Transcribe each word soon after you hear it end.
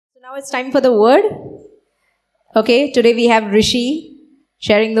Now it's time for the word. Okay, today we have Rishi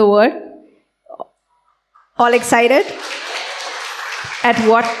sharing the word. All excited at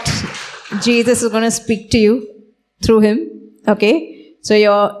what Jesus is going to speak to you through him. Okay, so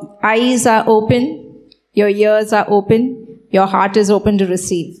your eyes are open, your ears are open, your heart is open to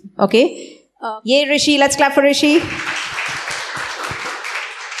receive. Okay, yay Rishi, let's clap for Rishi.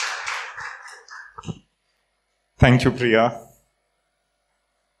 Thank you, Priya.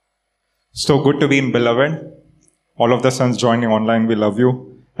 So good to be in Beloved. All of the sons joining online, we love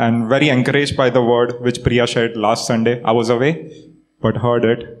you. And very encouraged by the word which Priya shared last Sunday. I was away, but heard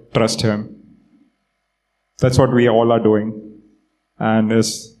it. Trust him. That's what we all are doing. And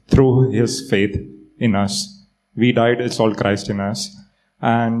it's through his faith in us. We died, it's all Christ in us.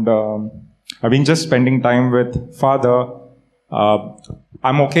 And I've been just spending time with Father.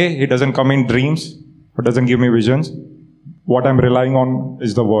 I'm okay. He doesn't come in dreams or doesn't give me visions. What I'm relying on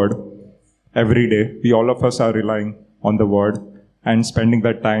is the word. Every day, we all of us are relying on the word and spending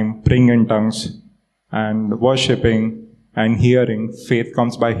that time praying in tongues and worshipping and hearing. Faith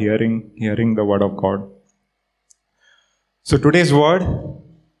comes by hearing the word of God. So today's word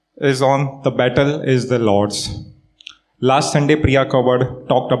is on the battle is the Lord's. Last Sunday, Priya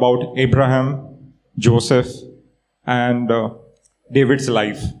talked about Abraham, Joseph, and David's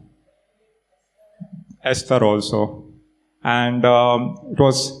life. Esther also. And it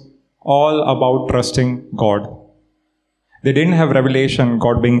was all about trusting God. They didn't have revelation,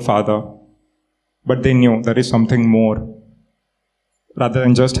 God being Father, but they knew there is something more. Rather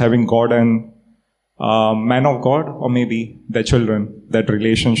than just having God and man of God, or maybe their children, that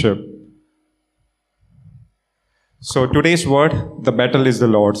relationship. So today's word, the battle is the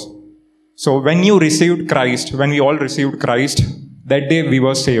Lord's. So when you received Christ, when we all received Christ, that day we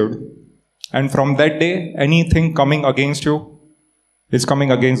were saved. And from that day, anything coming against you, is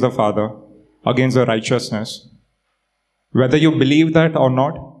coming against the Father, against the righteousness. Whether you believe that or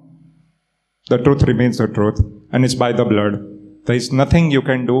not, the truth remains the truth, and it's by the blood. There is nothing you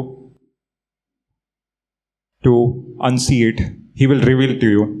can do to unsee it. He will reveal to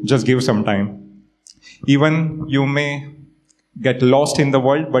you. Just give some time. Even you may get lost in the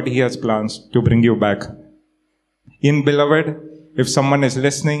world, but he has plans to bring you back. In Beloved, if someone is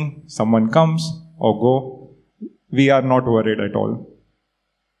listening, someone comes or go, we are not worried at all.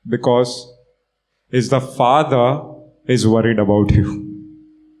 Because it's the Father is worried about you.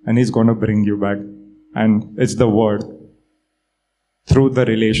 And he's going to bring you back. And it's the word. Through the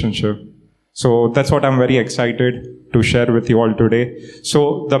relationship. So that's what I'm very excited to share with you all today.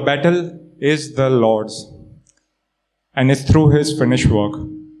 So the battle is the Lord's. And it's through his finished work.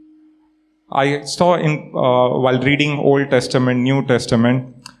 I saw while reading Old Testament, New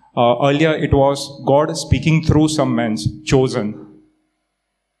Testament, earlier it was God speaking through some men, chosen.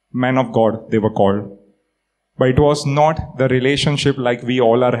 Men of God, they were called. But it was not the relationship like we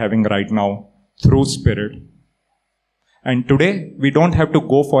all are having right now, through Spirit. And today, we don't have to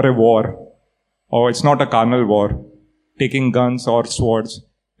go for a war, or it's not a carnal war, taking guns or swords.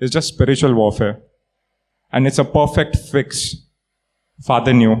 It's just spiritual warfare. And it's a perfect fix.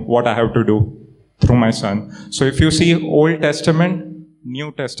 Father knew what I have to do through my Son. So if you see Old Testament,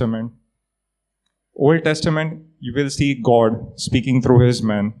 New Testament, Old Testament, you will see God speaking through his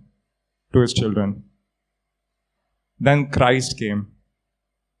men to his children. Then Christ came.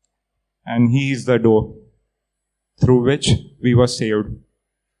 And he is the door through which we were saved.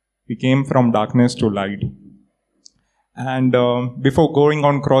 We came from darkness to light. And before going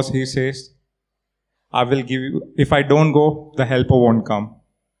on cross, he says, I will give you, if I don't go, the helper won't come.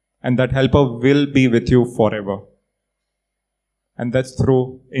 And that helper will be with you forever. And that's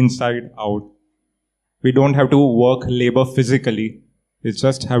through inside out. We don't have to work, labor physically. We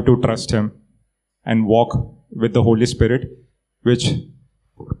just have to trust him and walk with the Holy Spirit, which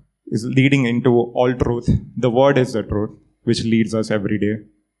is leading into all truth. The word is the truth, which leads us every day.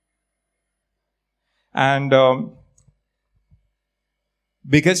 And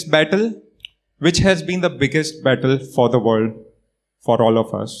biggest battle, which has been the biggest battle for the world, for all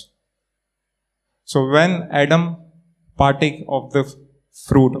of us. So when Adam partake of the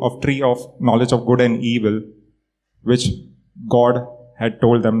fruit of tree of knowledge of good and evil, which God had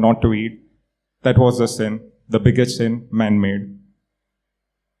told them not to eat, that was the sin, the biggest sin man made.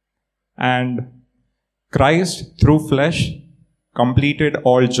 And Christ, through flesh, completed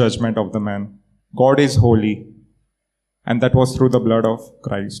all judgment of the man. God is holy, and that was through the blood of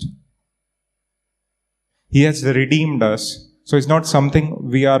Christ. He has redeemed us. So it's not something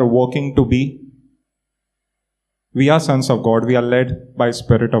we are working to be. We are sons of God. We are led by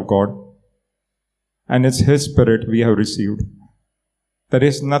Spirit of God. And it's his Spirit we have received. There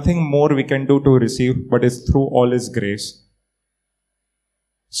is nothing more we can do to receive, but it's through all His grace.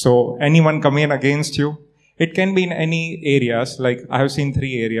 So anyone coming against you, it can be in any areas. Like I have seen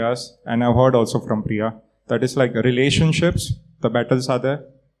 3 areas, and I've heard also from Priya, that is like relationships, the battles are there,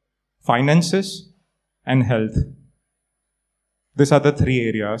 finances, and health. These are the 3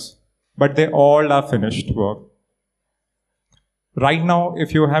 areas, but they all are finished work. Right now,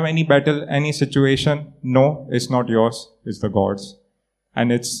 if you have any battle, any situation, no, it's not yours, it's the God's. And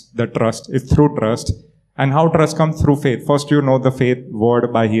it's the trust, it's through trust. And how trust comes? Through faith. First, you know the faith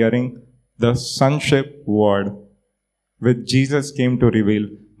word by hearing the sonship word, which Jesus came to reveal.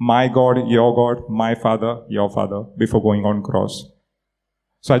 My God, your God, my Father, your Father, before going on cross.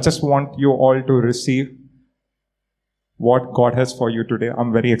 So I just want you all to receive what God has for you today.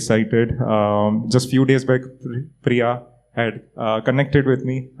 I'm very excited. Just few days back, Priya had connected with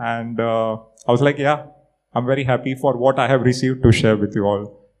me, and I was like, yeah, I'm very happy for what I have received to share with you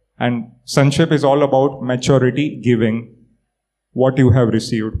all. And sonship is all about maturity, giving what you have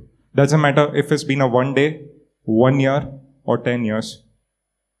received. Doesn't matter if it's been a 1 day, 1 year, or 10 years.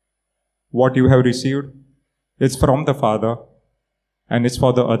 What you have received is from the Father, and it's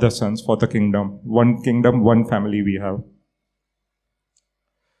for the other sons, for the kingdom. One kingdom, one family we have.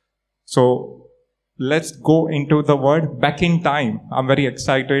 So let's go into the word back in time. I'm very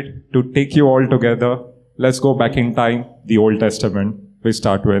excited to take you all together. Let's go back in time, the Old Testament we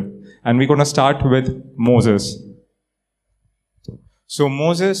start with. And we're going to start with Moses. So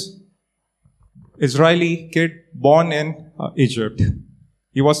Moses, Israeli kid born in Egypt.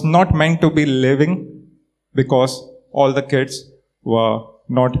 He was not meant to be living because all the kids were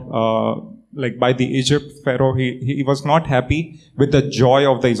not like by the Egypt Pharaoh. He was not happy with the joy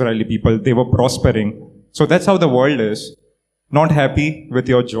of the Israeli people. They were prospering. So that's how the world is. Not happy with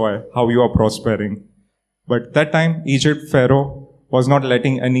your joy, how you are prospering. But that time, Egypt Pharaoh was not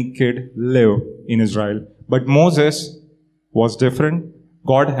letting any kid live in Israel. But Moses was different.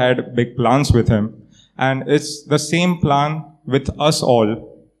 God had big plans with him. And it's the same plan with us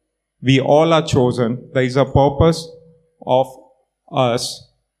all. We all are chosen. There is a purpose of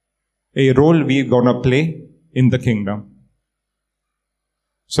us, a role we're gonna play in the kingdom.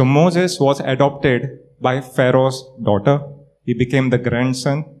 So Moses was adopted by Pharaoh's daughter. He became the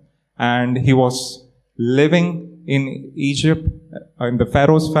grandson, and he was living in Egypt, in the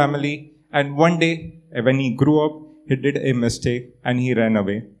Pharaoh's family. And one day, when he grew up, he did a mistake and he ran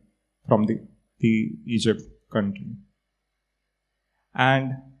away from the Egypt country.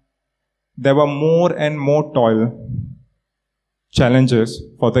 And there were more and more challenges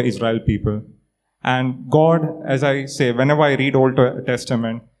for the Israel people. And God, as I say, whenever I read Old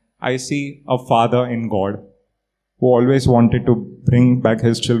Testament, I see a father in God who always wanted to bring back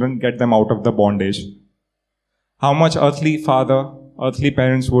his children, get them out of the bondage. How much earthly father, earthly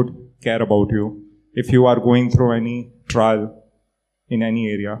parents would care about you if you are going through any trial in any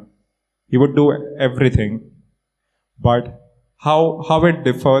area. He would do everything. But how it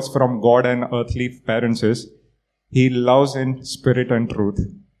differs from God and earthly parents is, He loves in spirit and truth.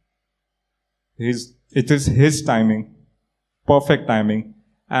 It is His timing, perfect timing.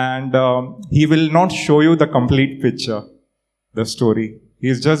 And He will not show you the complete picture, the story.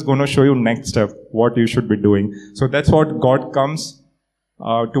 He's just going to show you next step, what you should be doing. So that's what God comes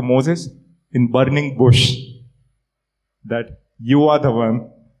to Moses in burning bush. That you are the one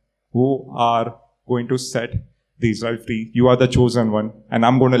who are going to set the Israel free. You are the chosen one, and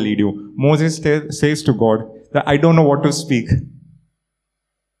I'm going to lead you. Moses says to God that I don't know what to speak.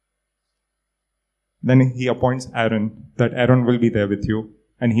 Then he appoints Aaron, that Aaron will be there with you,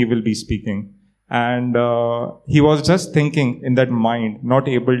 and he will be speaking. And he was just thinking in that mind, not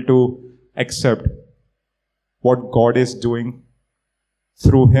able to accept what God is doing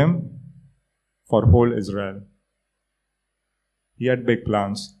through him for whole Israel. He had big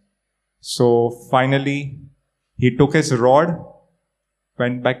plans. So finally, he took his rod,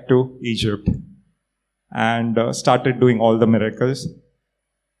 went back to Egypt, and started doing all the miracles,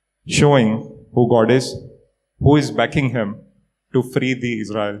 showing who God is, who is backing him to free the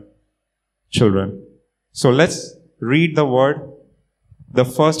Israel children. So let's read the word. The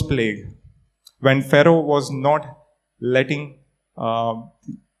first plague, when Pharaoh was not letting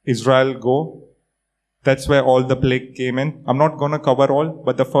Israel go, that's where all the plague came in. I'm not going to cover all,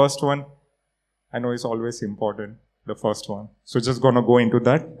 but the first one, I know is always important, the first one. So just going to go into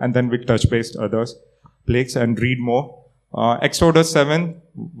that, and then we touch base others plagues and read more. Exodus 7,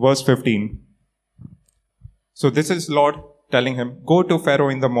 verse 15. So this is Lord telling him, go to Pharaoh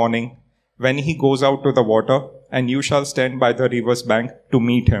in the morning when he goes out to the water, and you shall stand by the river's bank to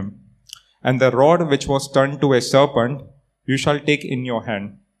meet him. And the rod which was turned to a serpent you shall take in your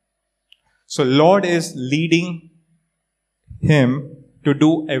hand. So Lord is leading him to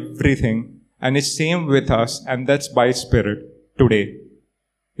do everything, and it's same with us, and that's by Spirit today.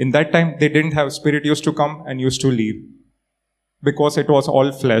 In that time, they didn't have Spirit used to come and used to leave because it was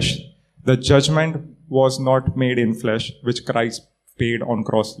all flesh. The judgment was not made in flesh, which Christ paid on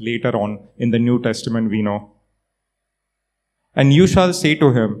cross later on in the New Testament we know. And you shall say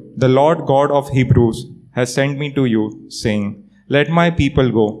to him, the Lord God of Hebrews has sent me to you, saying, let my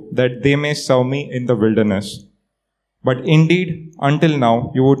people go, that they may serve me in the wilderness. But indeed, until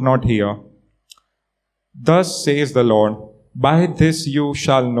now, you would not hear. Thus says the Lord, by this you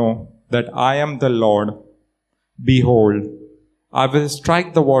shall know that I am the Lord. Behold, I will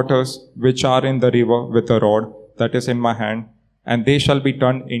strike the waters which are in the river with a rod that is in my hand, and they shall be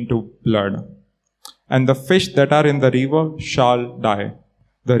turned into blood. And the fish that are in the river shall die.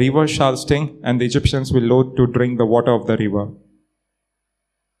 The river shall stink, and the Egyptians will loathe to drink the water of the river.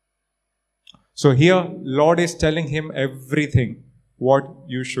 So here, Lord is telling him everything, what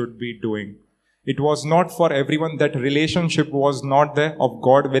you should be doing. It was not for everyone. That relationship was not there of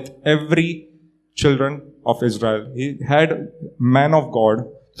God with every children of Israel. He had man of God.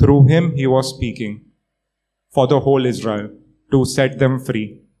 Through him, he was speaking for the whole Israel to set them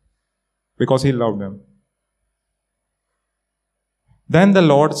free because he loved them. Then the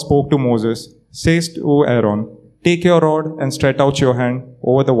Lord spoke to Moses, says to Aaron, take your rod and stretch out your hand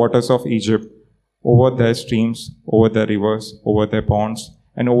over the waters of Egypt, over their streams, over their rivers, over their ponds,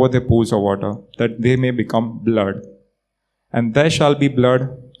 and over their pools of water, that they may become blood. And there shall be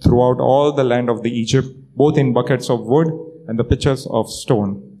blood throughout all the land of the Egypt, both in buckets of wood and the pitchers of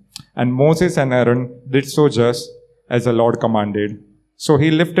stone. And Moses and Aaron did so just as the Lord commanded. So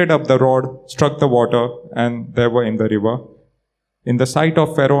he lifted up the rod, struck the water, and they were in the river, in the sight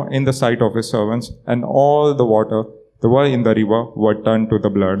of Pharaoh, in the sight of his servants, and all the water that were in the river were turned to the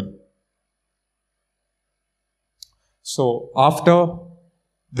blood. So after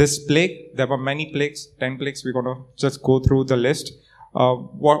this plague, there were many plagues, 10 plagues. We're going to just go through the list.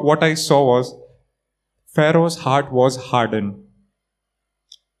 What I saw was Pharaoh's heart was hardened.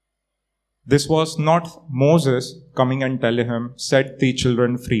 This was not Moses coming and telling him, set the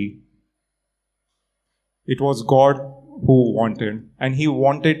children free. It was God who wanted, and he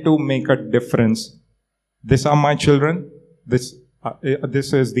wanted to make a difference. These are my children. This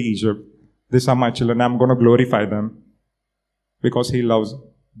is the Egypt. These are my children. I'm going to glorify them because he loves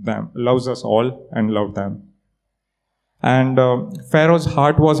them, loves us all and loved them. And Pharaoh's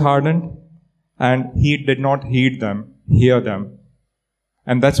heart was hardened, and he did not hear them.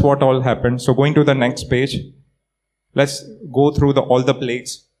 And that's what all happened. So going to the next page, let's go through all the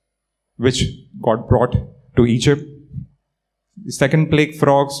plagues which God brought to Egypt. The second plague,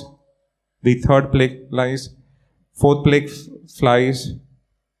 frogs. The third plague, lice. Fourth plague, flies.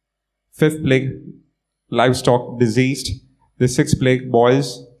 Fifth plague, livestock diseased. The sixth plague,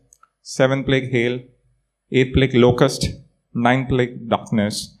 boils. Seventh plague, hail. Eighth plague, locust. Ninth plague,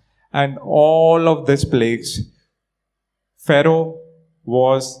 darkness. And all of these plagues, Pharaoh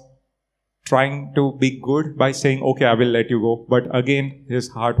was trying to be good by saying, okay, I will let you go. But again, his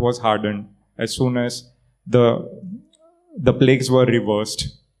heart was hardened as soon as the plagues were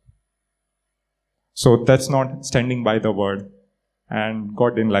reversed. So that's not standing by the word. And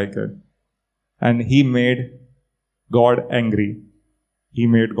God didn't like it. And he made God angry. He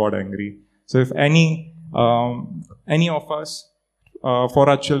made God angry. So if any of us, for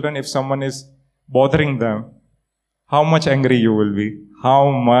our children, if someone is bothering them, how much angry you will be? How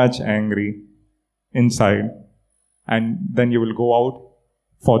much angry inside? And then you will go out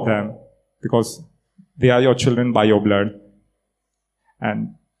for them because they are your children by your blood.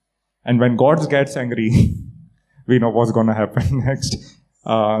 And when God gets angry, we know what's going to happen next.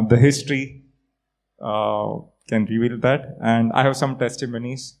 The history can reveal that. And I have some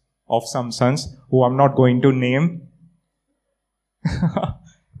testimonies of some sons who I'm not going to name.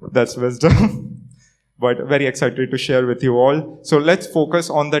 That's wisdom. But very excited to share with you all. So let's focus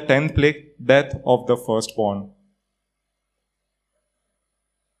on the 10th plague, death of the firstborn.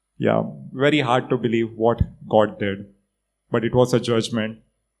 Yeah, very hard to believe what God did. But it was a judgment.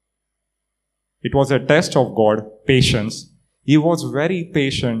 It was a test of God, patience. He was very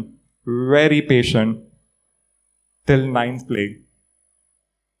patient till 9th plague.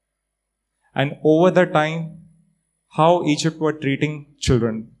 And over the time, how Egypt were treating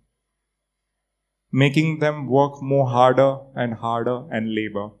children, making them work more harder and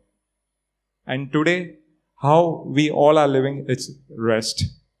labor. And today, how we all are living, it's rest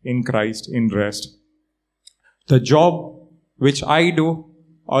in Christ, in rest. The job which I do,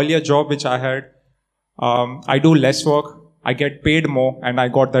 earlier job which I had, I do less work, I get paid more, and I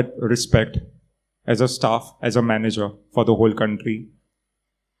got that respect as a staff, as a manager for the whole country.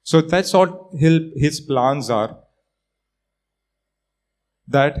 So that's what his plans are.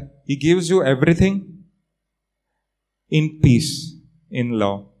 That he gives you everything in peace, in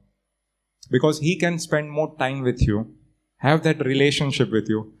love. Because he can spend more time with you, have that relationship with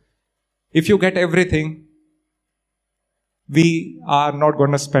you. If you get everything, we are not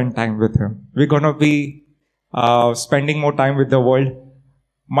going to spend time with him. We're going to be spending more time with the world.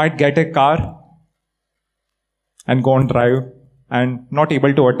 Might get a car and go and drive and not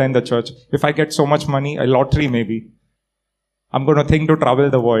able to attend the church. If I get so much money, a lottery maybe, I'm going to think to travel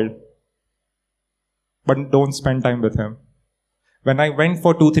the world. But don't spend time with him. When I went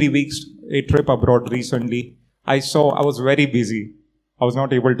for 2-3 weeks, a trip abroad recently, I was very busy. I was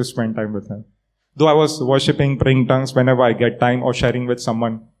not able to spend time with him. Though I was worshipping, praying tongues whenever I get time or sharing with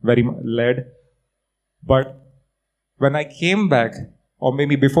someone very led. But when I came back, or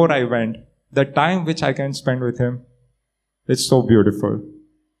maybe before I went, the time which I can spend with him, it's so beautiful.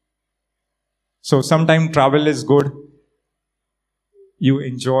 So sometimes travel is good. You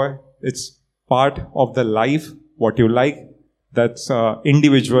enjoy. It's part of the life, what you like. That's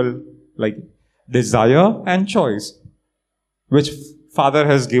individual, like desire and choice, which Father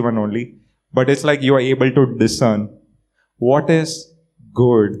has given only. But it's like you are able to discern what is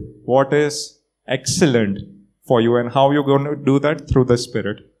good, what is excellent for you, and how you're going to do that through the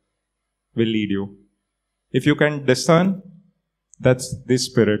Spirit will lead you. If you can discern, that's the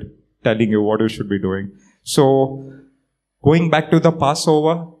Spirit telling you what you should be doing. So, going back to the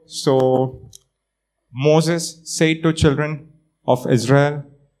Passover, so Moses said to children of Israel,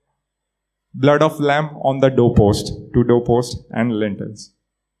 blood of lamb on the doorpost, 2 doorposts and lintels.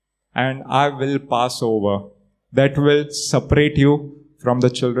 And I will pass over. That will separate you from the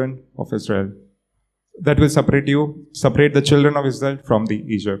children of Israel. That will separate the children of Israel from the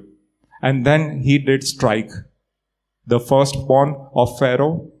Egypt. And then he did strike the firstborn of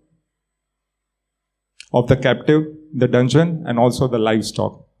Pharaoh, of the captive, the dungeon, and also the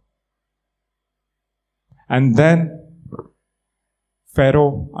livestock. And then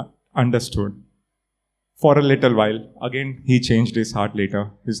Pharaoh understood. For a little while, again he changed his heart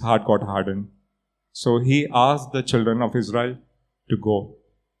later. His heart got hardened. So he asked the children of Israel to go,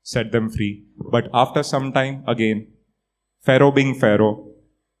 set them free. But after some time, again, Pharaoh being Pharaoh,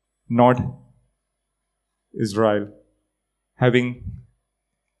 not Israel, having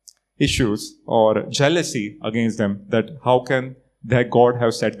issues or jealousy against them, that how can their God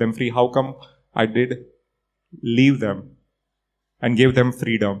have set them free? How come I did leave them and give them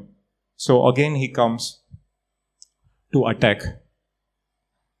freedom? So again he comes to attack.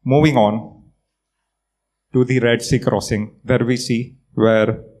 Moving on to the Red Sea crossing. There we see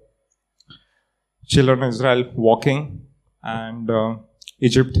where children of Israel walking and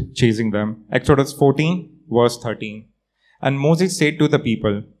Egypt chasing them. Exodus 14 verse 13. And Moses said to the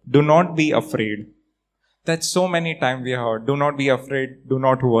people, do not be afraid. That's so many times we have heard, do not be afraid, do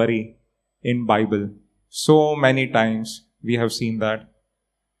not worry in Bible. So many times we have seen that.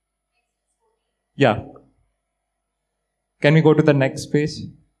 Yeah. Can we go to the next page?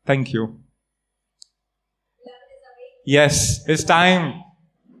 Thank you. Yes, it's time.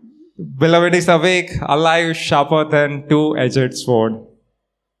 Beloved is awake, alive, sharper than two-edged sword.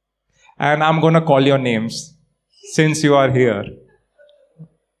 And I'm going to call your names since you are here.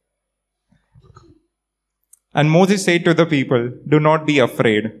 And Moses said to the people, do not be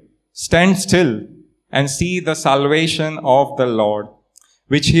afraid. Stand still and see the salvation of the Lord,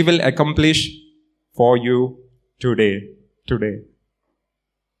 which he will accomplish for you today.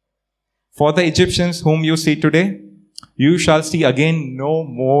 For the Egyptians whom you see today, you shall see again no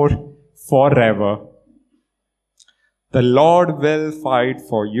more forever. The Lord will fight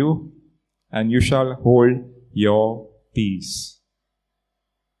for you, and you shall hold your peace.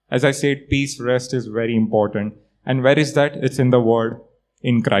 As I said, peace, rest is very important. And where is that? It's in the word,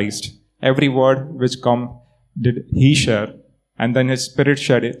 in Christ. Every word which did he share, and then his Spirit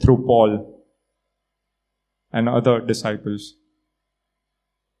shared it through Paul and other disciples.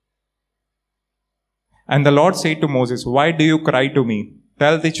 And the Lord said to Moses, why do you cry to me?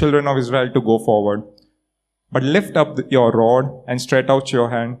 Tell the children of Israel to go forward. But lift up your rod and stretch out your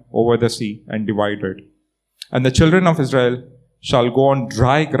hand over the sea and divide it. And the children of Israel shall go on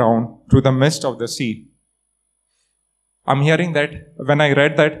dry ground through the midst of the sea. I'm hearing that, when I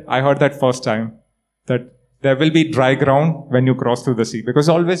read that, I heard that first time, that there will be dry ground when you cross through the sea. Because it's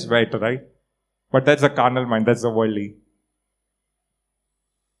always wet, right? But that's the carnal mind, that's the worldly.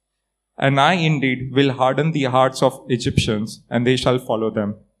 And I indeed will harden the hearts of Egyptians, and they shall follow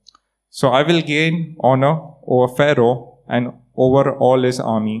them. So I will gain honor over Pharaoh and over all his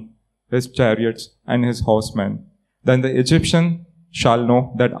army, his chariots, and his horsemen. Then the Egyptian shall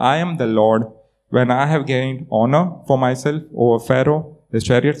know that I am the Lord, when I have gained honor for myself over Pharaoh, his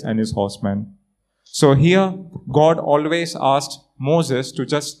chariots, and his horsemen. So here, God always asked Moses to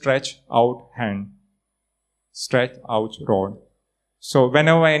just stretch out hand. Stretch out rod. So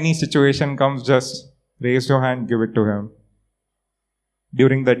whenever any situation comes, just raise your hand, give it to him.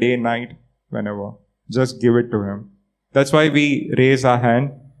 During the day, night, whenever. Just give it to him. That's why we raise our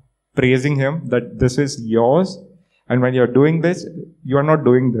hand, praising him that this is yours. And when you're doing this, you are not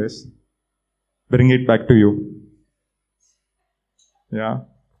doing this. Bring it back to you. Yeah.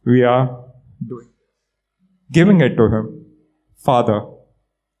 We are giving it to him. Father.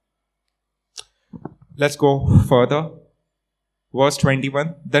 Let's go further. Verse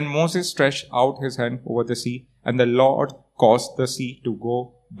 21. Then Moses stretched out his hand over the sea, and the Lord caused the sea to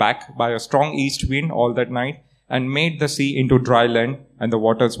go back by a strong east wind all that night, and made the sea into dry land, and the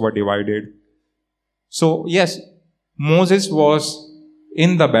waters were divided. So, yes, Moses was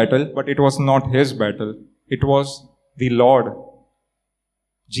in the battle, but it was not his battle. It was the Lord,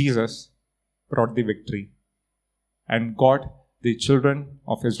 Jesus, brought the victory and got the children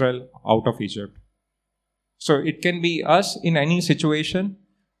of Israel out of Egypt. So it can be us in any situation.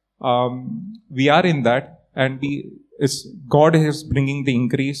 We are in that, and God is bringing the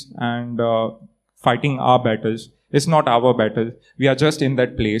increase and fighting our battles. It's not our battle. We are just in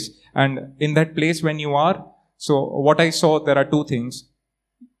that place. And in that place when you are, so what I saw, there are two things.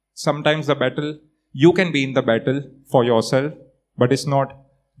 Sometimes the battle, you can be in the battle for yourself, but it's not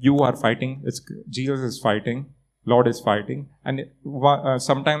you are fighting. It's Jesus is fighting. Lord is fighting. And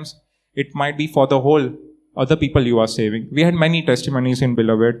sometimes it might be for the whole other people you are saving. We had many testimonies in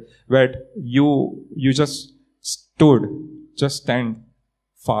Beloved where you just stand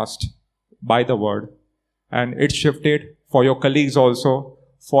fast by the word. And it shifted for your colleagues also,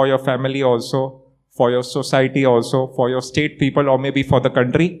 for your family also, for your society also, for your state people, or maybe for the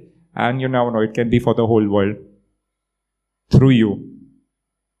country. And you never know, it can be for the whole world. Through you,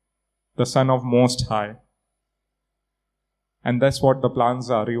 the Son of Most High. And that's what the plans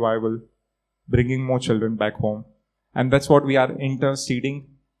are, revival, bringing more children back home. And that's what we are interceding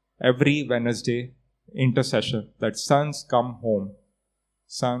every Wednesday, intercession, that sons come home.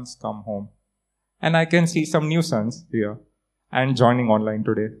 Sons come home. And I can see some new sons here and joining online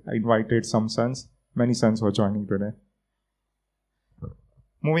today. I invited some sons. Many sons were joining today.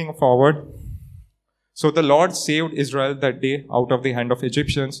 Moving forward. So the Lord saved Israel that day out of the hand of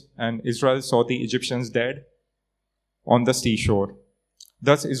Egyptians, and Israel saw the Egyptians dead on the seashore.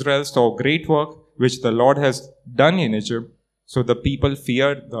 Thus Israel saw great work which the Lord has done in Egypt. So the people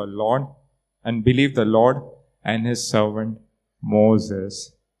feared the Lord and believed the Lord and his servant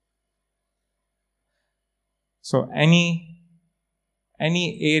Moses. So any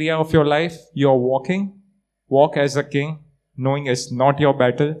area of your life you are walk as a king, knowing it's not your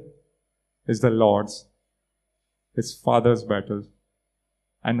battle, it's the Lord's. It's Father's battle.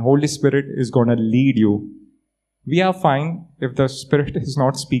 And Holy Spirit is going to lead you. We are fine if the Spirit is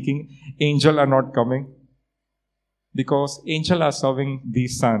not speaking, angels are not coming. Because angels are serving the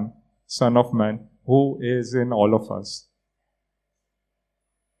Son of Man, who is in all of us.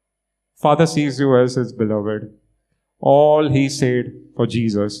 Father sees you as his beloved. All he said for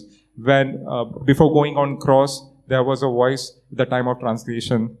Jesus. When, before going on cross, there was a voice at the time of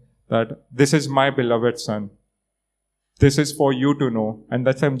translation that this is my beloved Son. This is for you to know. And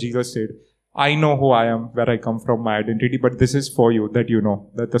that time Jesus said, I know who I am, where I come from, my identity, but this is for you, that you know,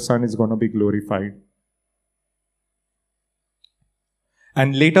 that the Son is going to be glorified.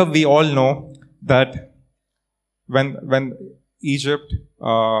 And later we all know that when Egypt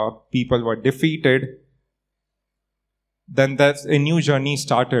people were defeated, then that's a new journey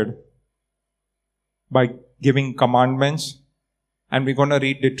started by giving commandments. And we're going to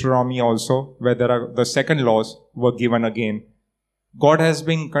read Deuteronomy also, where the second laws were given again. God has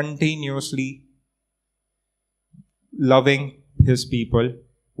been continuously loving his people,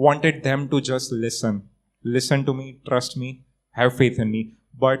 wanted them to just listen. Listen to me, trust me, have faith in me.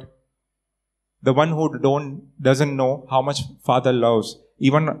 But the one who doesn't know how much Father loves,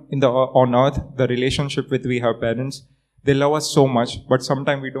 even on earth, the relationship with we have parents, they love us so much, but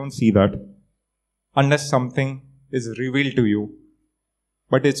sometimes we don't see that. Unless something is revealed to you.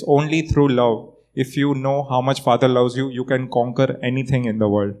 But it's only through love. If you know how much Father loves you, you can conquer anything in the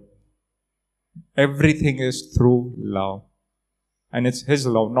world. Everything is through love. And it's his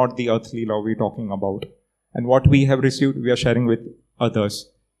love, not the earthly love we're talking about. And what we have received, we are sharing with others.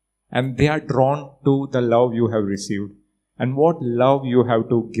 And they are drawn to the love you have received. And what love you have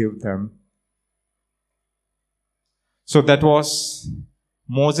to give them. So that was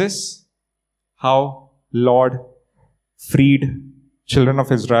Moses, how Lord freed children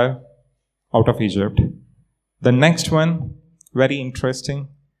of Israel out of Egypt. The next one, very interesting,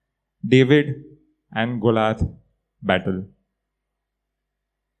 David and Goliath battle.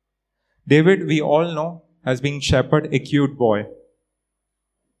 David, we all know, has been shepherd, a cute boy.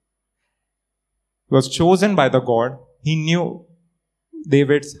 He was chosen by the God. He knew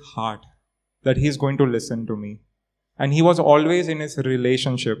David's heart, that he is going to listen to me. And he was always in his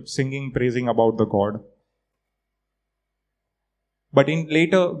relationship, singing, praising about the God. But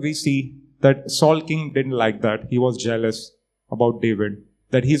later we see that Saul king didn't like that. He was jealous about David,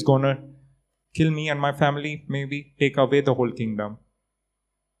 that he's going to kill me and my family, maybe take away the whole kingdom.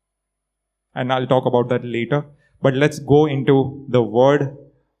 And I'll talk about that later. But let's go into the word.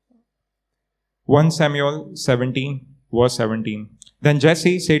 1 Samuel 17, verse 17. Then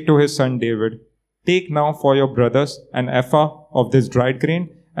Jesse said to his son David, take now for your brothers an ephah of this dried grain,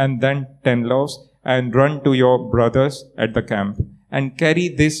 and then 10 loaves, and run to your brothers at the camp, and carry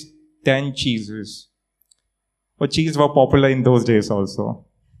these 10 cheeses. Well, cheese were popular in those days also.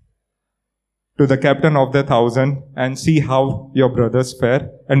 To the captain of the 1,000, and see how your brothers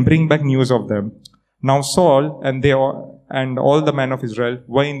fare, and bring back news of them. Now Saul and all the men of Israel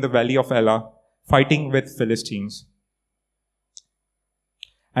were in the valley of Elah, fighting with Philistines.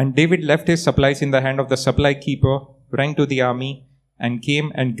 And David left his supplies in the hand of the supply keeper, ran to the army, and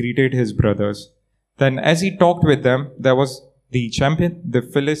came and greeted his brothers. Then as he talked with them, there was the champion, the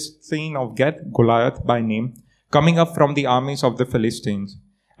Philistine of Gath, Goliath by name, coming up from the armies of the Philistines.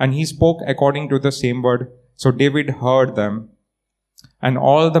 And he spoke according to the same word. So David heard them. And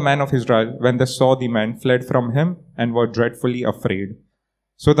all the men of Israel, when they saw the man, fled from him and were dreadfully afraid.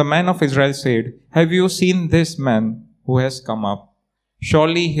 So the men of Israel said, have you seen this man who has come up?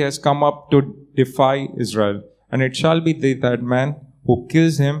 Surely he has come up to defy Israel. And it shall be that man who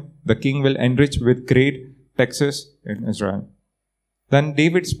kills him, the king will enrich with great taxes in Israel. Then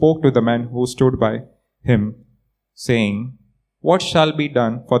David spoke to the man who stood by him, saying, what shall be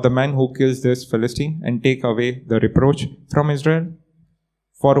done for the man who kills this Philistine and take away the reproach from Israel?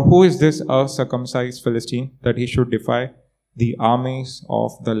 For who is this uncircumcised Philistine that he should defy the armies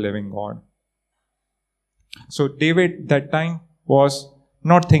of the living God? So David that time was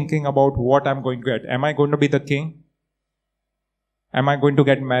not thinking about what I'm going to get. Am I going to be the king? Am I going to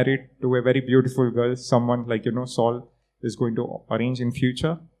get married to a very beautiful girl? Someone like, Saul is going to arrange in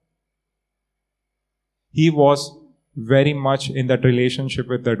future. He was very much in that relationship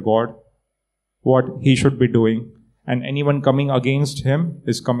with that God, what he should be doing. And anyone coming against him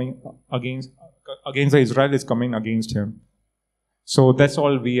is coming against the Israel is coming against him. So that's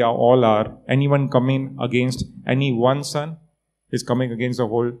all we all are. Anyone coming against any one son is coming against the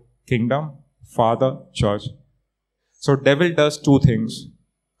whole kingdom, father, church. So devil does two things.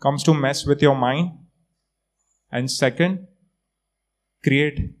 Comes to mess with your mind. And second,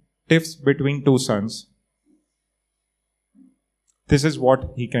 create tiffs between two sons. This is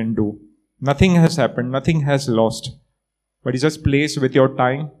what he can do. Nothing has happened. Nothing has lost. But he just plays with your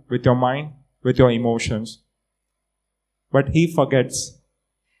time, with your mind, with your emotions. But he forgets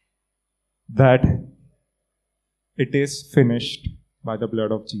that it is finished by the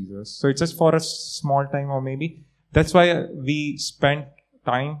blood of Jesus. So it's just for a small time, or maybe. That's why we spend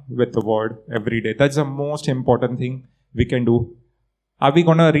time with the word every day. That's the most important thing we can do. Are we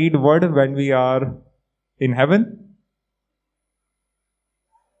going to read word when we are in heaven?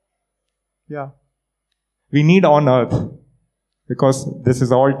 Yeah. We need on earth, because this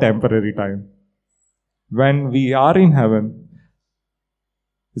is all temporary time. When we are in heaven,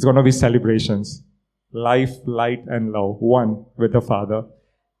 it's going to be celebrations. Life, light, and love, one with the Father.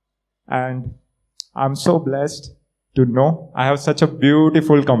 And I'm so blessed to know I have such a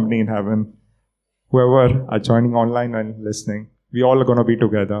beautiful company in heaven. Whoever are joining online and listening, we all are going to be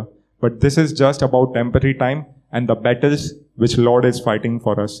together. But this is just about temporary time, and the battles which Lord is fighting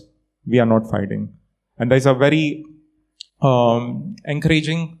for us, we are not fighting. And there's a very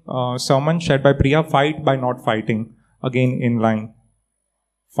encouraging sermon shared by Priya, fight by not fighting. Again in line.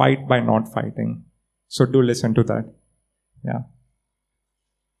 Fight by not fighting. So do listen to that. Yeah.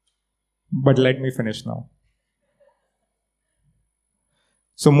 But let me finish now.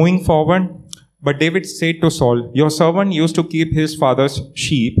 So moving forward, but David said to Saul, your servant used to keep his father's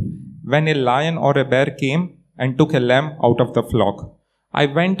sheep when a lion or a bear came and took a lamb out of the flock. I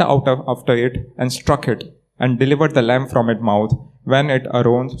went out after it and struck it and delivered the lamb from its mouth when it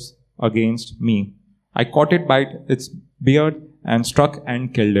arose against me. I caught it by its beard and struck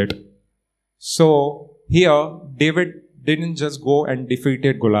and killed it. So here, David didn't just go and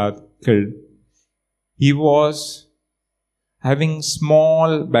defeated Goliath, killed. He was having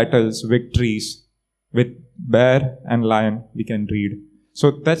small battles, victories with bear and lion, we can read.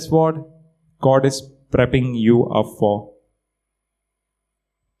 So that's what God is prepping you up for.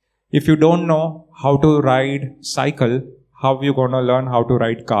 If you don't know how to ride cycle, how are you going to learn how to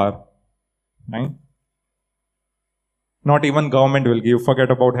ride car? Right? Not even government will give.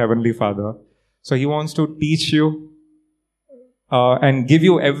 Forget about Heavenly Father. So He wants to teach you and give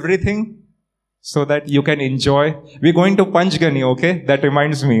you everything so that you can enjoy. We're going to Panchgani, okay? That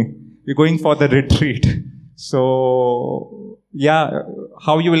reminds me. We're going for the retreat. So, yeah,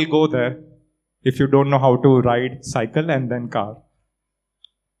 how you will go there if you don't know how to ride cycle and then car?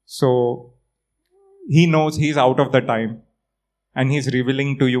 So, He knows He's out of the time and He's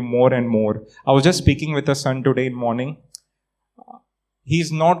revealing to you more and more. I was just speaking with a son today in morning.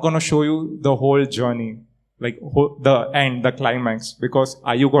 He's not going to show you the whole journey, like the end, the climax, because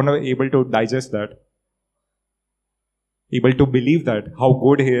are you going to be able to digest that? Able to believe that, how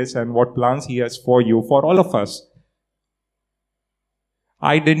good He is and what plans He has for you, for all of us.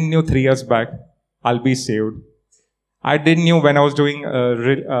 I didn't know 3 years back, I'll be saved. I didn't know when I was doing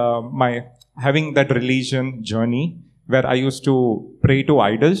having that religion journey where I used to pray to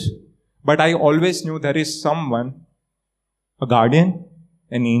idols, but I always knew there is someone, a guardian,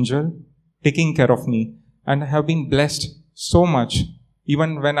 an angel, taking care of me, and I have been blessed so much,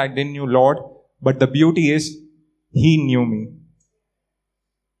 even when I didn't know Lord. But the beauty is, He knew me.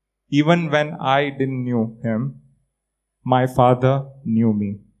 Even when I didn't know Him, my Father knew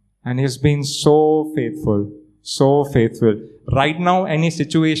me. And He's been so faithful, so faithful. Right now, any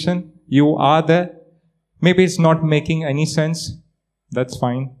situation, you are there. Maybe it's not making any sense. That's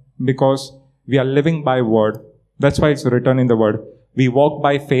fine. Because we are living by word. That's why it's written in the word. We walk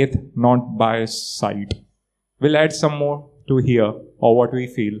by faith, not by sight. We'll add some more to hear or what we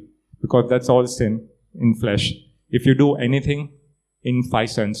feel. Because that's all sin in flesh. If you do anything in 5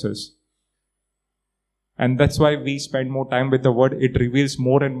 senses. And that's why we spend more time with the word. It reveals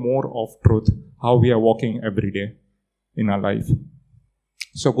more and more of truth. How we are walking every day in our life.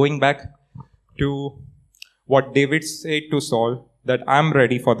 So going back to what David said to Saul, that I'm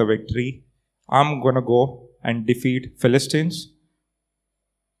ready for the victory. I'm going to go and defeat Philistines.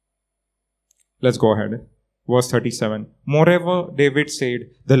 Let's go ahead. Verse 37. Moreover, David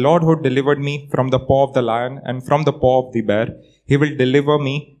said, the Lord who delivered me from the paw of the lion and from the paw of the bear, He will deliver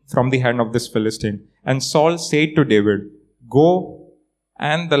me from the hand of this Philistine. And Saul said to David, go,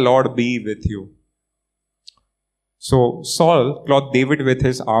 and the Lord be with you. So Saul clothed David with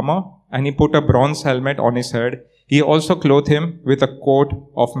his armor, and he put a bronze helmet on his head. He also clothed him with a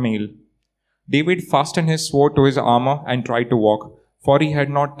coat of mail. David fastened his sword to his armor and tried to walk, for he had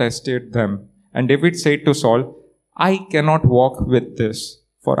not tested them. And David said to Saul, I cannot walk with this,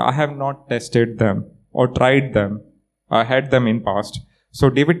 for I have not tested them or tried them. I had them in past. So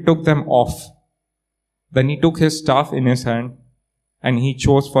David took them off. Then he took his staff in his hand, and he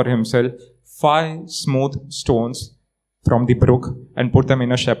chose for himself 5 smooth stones from the brook and put them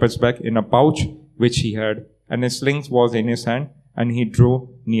in a shepherd's bag in a pouch which he had. And his sling was in his hand, and he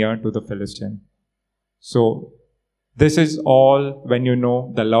drew near to the Philistine. So this is all when you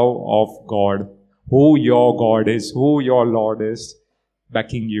know the love of God, who your God is, who your Lord is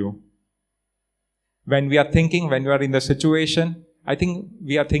backing you. When we are thinking, when we are in the situation, I think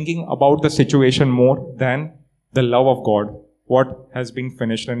we are thinking about the situation more than the love of God, what has been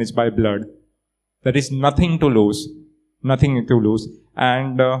finished and is by blood. There is nothing to lose, nothing to lose.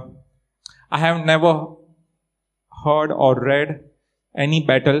 And I have never heard or read any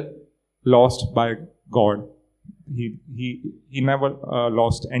battle lost by God. He never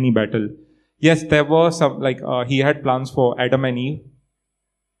lost any battle. Yes, there were some, he had plans for Adam and Eve.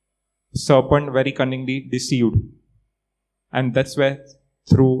 Serpent very cunningly deceived. And that's where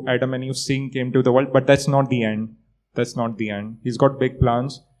through Adam and Eve sin came to the world. But that's not the end. That's not the end. He's got big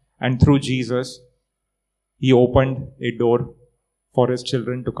plans. And through Jesus, He opened a door for His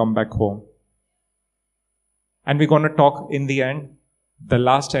children to come back home. And we're going to talk in the end, the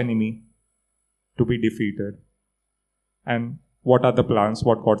last enemy to be defeated. And what are the plans,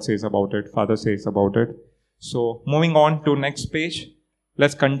 what God says about it, Father says about it. So moving on to next page,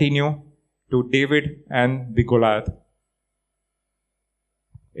 let's continue to David and the Goliath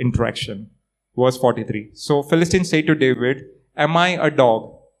interaction. Verse 43. So Philistine said to David, am I a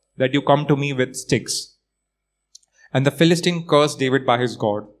dog that you come to me with sticks? And the Philistine cursed David by his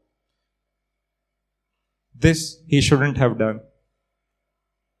God. This he shouldn't have done.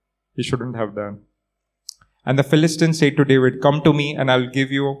 He shouldn't have done. And the Philistine said to David, come to me and I'll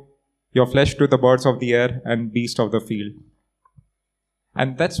give you your flesh to the birds of the air and beasts of the field.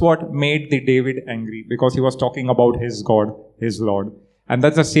 And that's what made the David angry, because he was talking about his God, his Lord. And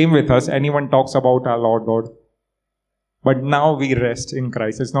that's the same with us. Anyone talks about our Lord God. But now we rest in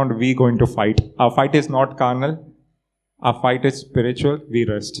Christ. It's not we going to fight. Our fight is not carnal. Our fight is spiritual. We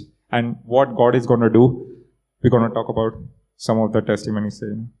rest. And what God is going to do, we're going to talk about some of the testimonies.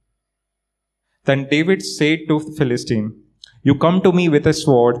 Then David said to the Philistine, "You come to me with a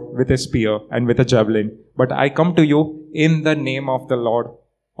sword, with a spear, and with a javelin, but I come to you in the name of the Lord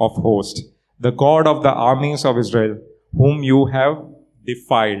of hosts, the God of the armies of Israel, whom you have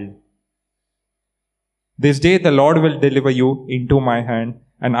defiled. This day the Lord will deliver you into my hand,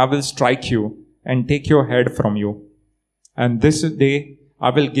 and I will strike you and take your head from you. And this day I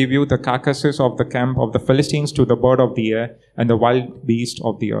will give you the carcasses of the camp of the Philistines to the bird of the air and the wild beast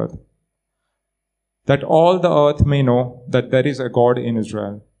of the earth, that all the earth may know that there is a God in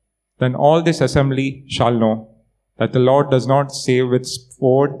Israel. Then all this assembly shall know that the Lord does not save with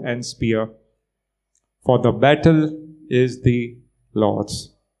sword and spear, for the battle is the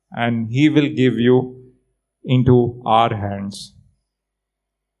Lord's, and he will give you into our hands."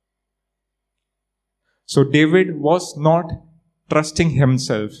 So David was not trusting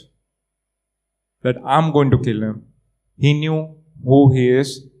himself that I'm going to kill him. He knew who he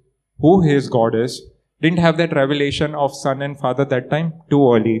is, who his God is. Didn't have that revelation of Son and Father that time, too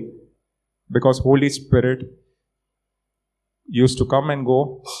early, because Holy Spirit used to come and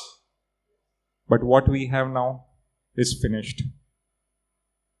go. But what we have now is finished.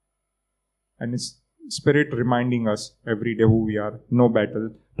 And it's Spirit reminding us every day who we are. No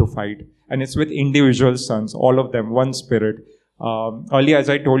battle to fight. And it's with individual sons, all of them, one Spirit. Earlier, as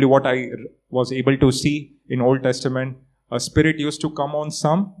I told you, what I was able to see in Old Testament, a Spirit used to come on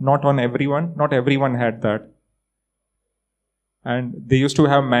some, not on everyone. Not everyone had that. And they used to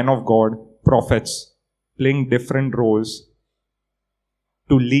have men of God, prophets, playing different roles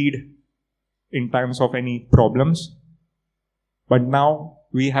to lead in times of any problems. But now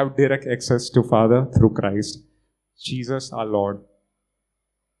we have direct access to Father through Christ, Jesus our Lord.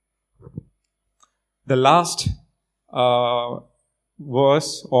 The last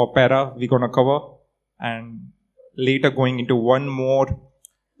verse or para we're going to cover, and later going into one more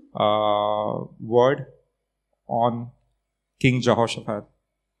word on King Jehoshaphat.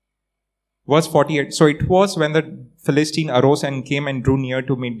 Verse 48. So it was when the Philistine arose and came and drew near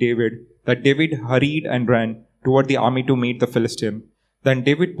to meet David, that David hurried and ran toward the army to meet the Philistine. Then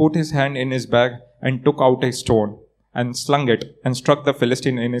David put his hand in his bag and took out a stone and slung it and struck the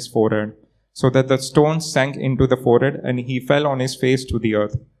Philistine in his forehead, so that the stone sank into the forehead and he fell on his face to the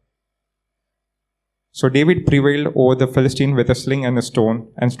earth. So David prevailed over the Philistine with a sling and a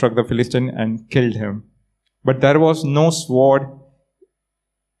stone and struck the Philistine and killed him. But there was no sword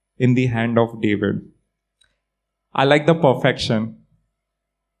in the hand of David. I like the perfection.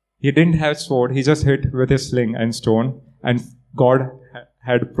 He didn't have sword, he just hit with his sling and stone, and God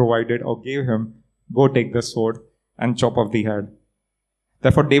had provided or gave him, go take the sword and chop off the head.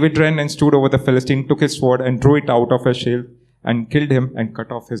 Therefore David ran and stood over the Philistine, took his sword and drew it out of his sheath and killed him and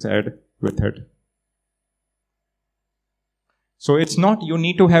cut off his head with it. So it's not you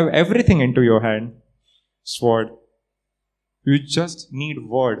need to have everything into your hand, sword. You just need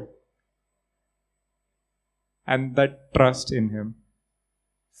word and that trust in him,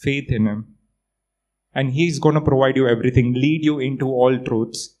 faith in him. And he's going to provide you everything, lead you into all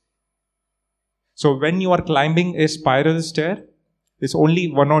truths. So when you are climbing a spiral stair, there's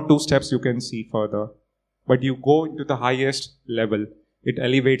only 1 or 2 steps you can see further. But you go into the highest level. It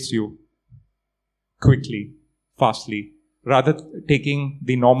elevates you quickly, fastly, rather taking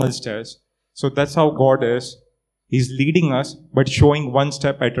the normal stairs. So that's how God is. He's leading us, but showing 1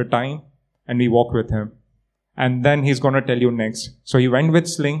 step at a time, and we walk with him. And then he's going to tell you next. So he went with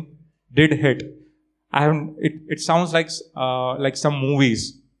sling, did hit. It sounds like some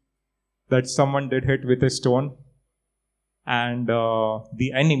movies that someone did hit with a stone and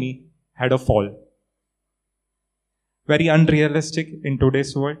the enemy had a fall. Very unrealistic in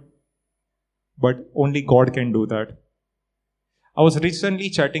today's world, but only God can do that. I was recently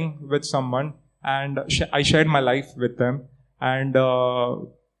chatting with someone and I shared my life with them, and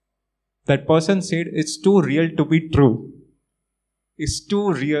that person said it's too real to be true. It's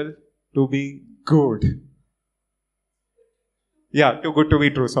too real to be good. Yeah, too good to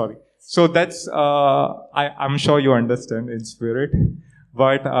be true, sorry. So that's, I'm sure you understand in spirit.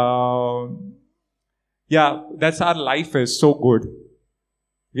 But yeah, that's our life is so good.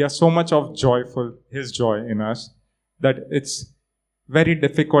 We are so much of joyful, his joy in us, that it's very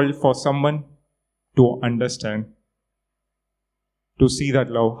difficult for someone to understand, to see that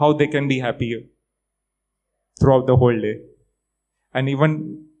love, how they can be happy throughout the whole day. And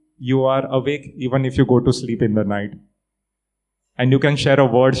even you are awake, even if you go to sleep in the night. And you can share a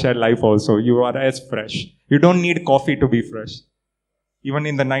word, share life also. You are as fresh. You don't need coffee to be fresh. Even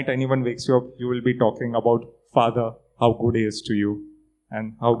in the night, anyone wakes you up, you will be talking about Father, how good He is to you,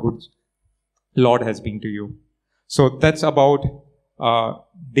 and how good Lord has been to you. So that's about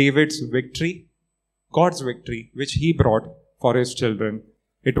David's victory, God's victory, which He brought for His children.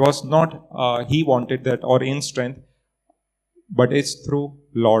 It was not He wanted that or in strength, but it's through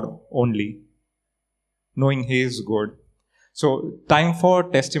Lord only, knowing He is good. So time for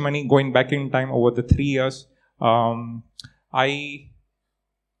testimony, going back in time over the 3 years. I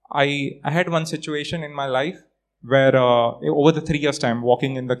had one situation in my life where over the 3 years time,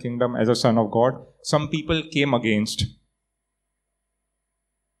 walking in the kingdom as a son of God, some people came against,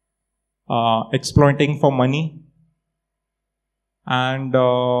 exploiting for money, and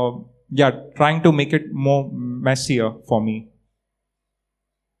trying to make it more messier for me.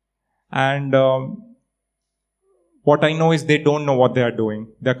 And what I know is they don't know what they are doing.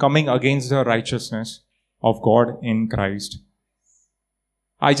 They're coming against the righteousness of God in Christ.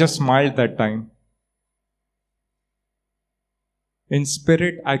 I just smiled that time. In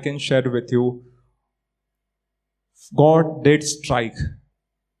spirit, I can share with you, God did strike.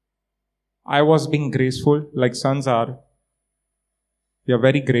 I was being graceful, like sons are. We are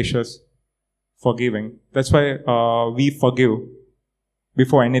very gracious, forgiving. That's why we forgive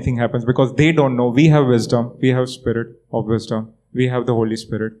before anything happens, because they don't know. We have wisdom. We have spirit of wisdom. We have the Holy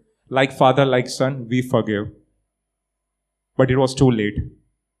Spirit. Like father, like son, we forgive. But it was too late.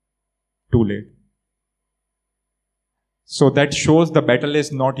 Too late. So that shows the battle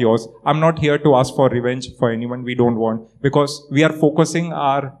is not yours. I'm not here to ask for revenge for anyone. We don't want. Because we are focusing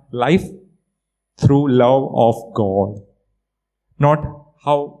our life through love of God. Not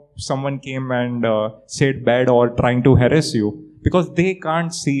how someone came and said bad or trying to harass you. Because they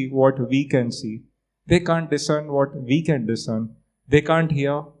can't see what we can see. They can't discern what we can discern. They can't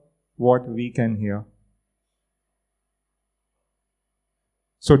hear what we can hear.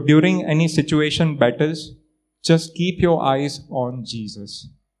 So during any situation, battles, just keep your eyes on Jesus.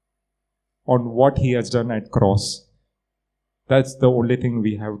 On what He has done at cross. That's the only thing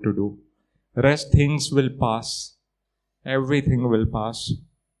we have to do. Rest things will pass. Everything will pass.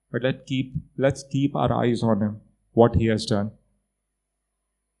 But let's keep our eyes on Him. What He has done.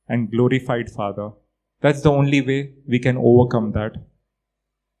 And glorified Father. That's the only way we can overcome that.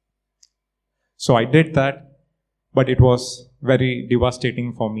 So I did that, but it was very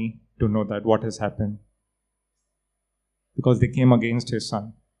devastating for me to know that what has happened. Because they came against His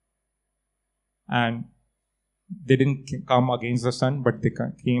Son. And they didn't come against the Son, but they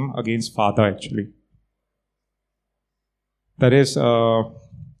came against Father actually. There is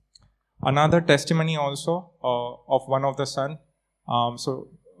another testimony also of one of the son. So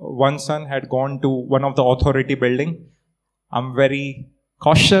one son had gone to one of the authority building. I'm very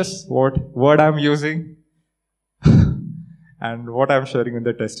cautious what word I'm using and what I'm sharing in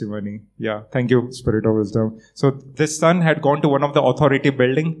the testimony. Yeah, thank you, Spirit of Wisdom. So this son had gone to one of the authority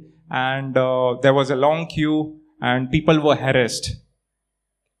building, and there was a long queue and people were harassed.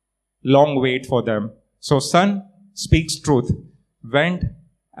 Long wait for them. So son speaks truth, went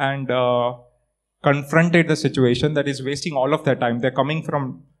and confronted the situation that is wasting all of their time. They're coming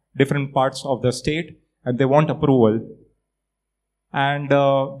from different parts of the state and they want approval. And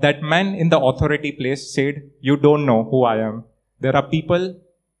that man in the authority place said, "You don't know who I am. There are people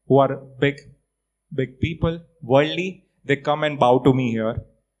who are big people, worldly. They come and bow to me here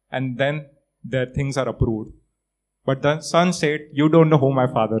and then their things are approved." But the son said, "You don't know who my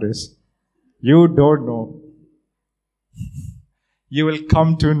father is. You don't know. You will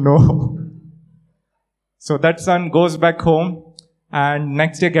come to know." So that son goes back home and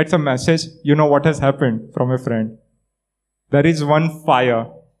next day gets a message. You know what has happened from a friend? There is one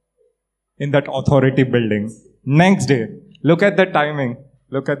fire in that authority building. Next day. Look at the timing.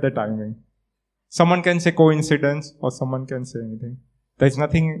 Look at the timing. Someone can say coincidence or someone can say anything. There is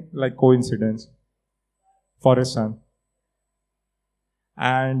nothing like coincidence for a son.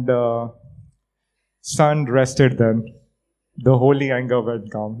 And son rested then. The holy anger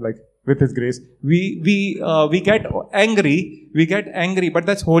went down, like with His grace. We get angry, but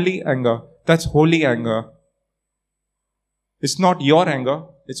that's holy anger. That's holy anger. It's not your anger,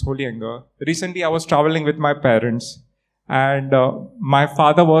 it's holy anger. Recently I was traveling with my parents and my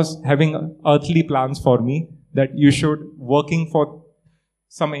father was having earthly plans for me that you should working for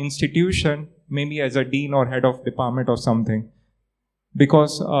some institution, maybe as a dean or head of department or something,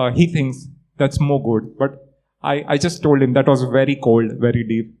 because he thinks that's more good. But I just told him that was very cold, very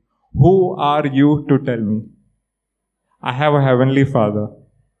deep. Who are you to tell me? I have a heavenly Father.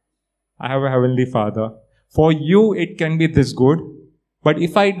 I have a heavenly Father. For you, it can be this good. But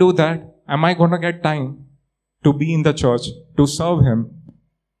if I do that, am I going to get time to be in the church, to serve Him,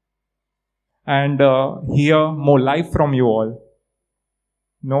 and hear more life from you all?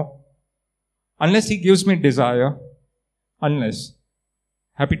 No. Unless He gives me desire, unless.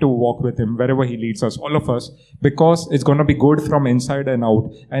 Happy to walk with Him wherever He leads us, all of us, because it's going to be good from inside and out.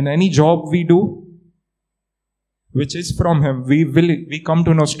 And any job we do, which is from Him, we come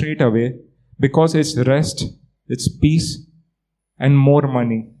to know straight away, because it's rest, it's peace, and more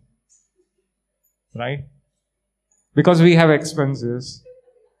money. Right? Because we have expenses.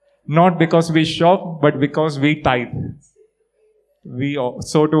 Not because we shop, but because we tithe. We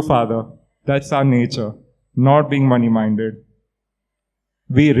sow to Father. That's our nature. Not being money-minded.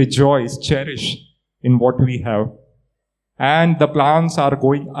 We rejoice, cherish in what we have. And the plans are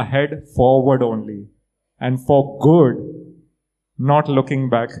going ahead, forward only. And for good, not looking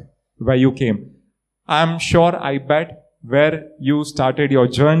back where you came. I'm sure, I bet, where you started your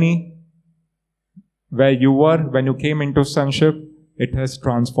journey, where you were when you came into sonship, it has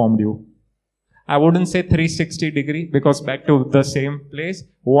transformed you. I wouldn't say 360 degree, because back to the same place,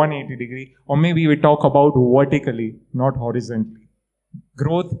 180 degree. Or maybe we talk about vertically, not horizontally.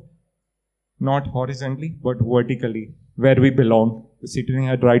 Growth, not horizontally, but vertically, where we belong, sitting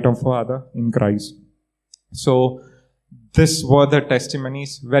at right of Father in Christ. So, these were the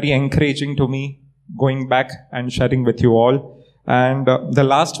testimonies, very encouraging to me, going back and sharing with you all. And the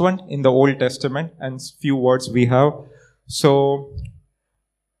last one in the Old Testament, and few words we have. So,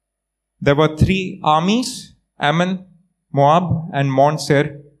 there were 3 armies, Ammon, Moab, and Mount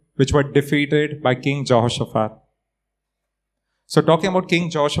Seir, which were defeated by King Jehoshaphat. So, talking about King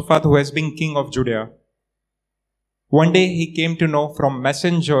Jehoshaphat, who has been king of Judea. One day he came to know from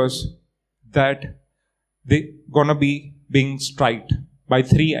messengers that they're gonna be being struck by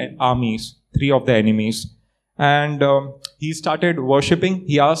 3 armies, 3 of the enemies. And he started worshipping.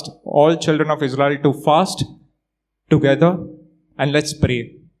 He asked all children of Israel to fast together, and let's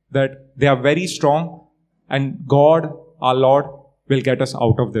pray that they are very strong, and God, our Lord, will get us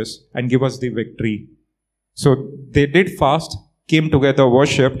out of this and give us the victory. So they did fast, came together,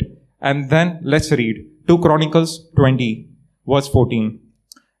 worshipped, and then let's read 2 Chronicles 20, verse 14.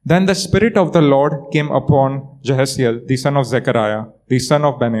 Then the Spirit of the Lord came upon Jehaziel, the son of Zechariah, the son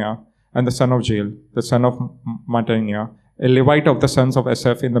of Benaiah, and the son of Jael, the son of Mattaniah, a Levite of the sons of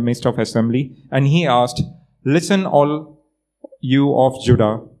Asaph, in the midst of assembly. And he asked, "Listen, all you of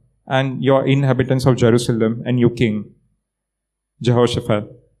Judah, and your inhabitants of Jerusalem, and you king, Jehoshaphat."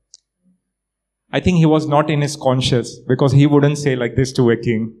 I think he was not in his conscience, because he wouldn't say like this to a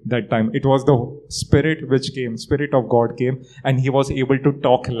king that time. It was the Spirit which came, Spirit of God came, and he was able to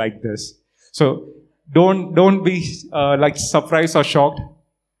talk like this. So don't be like surprised or shocked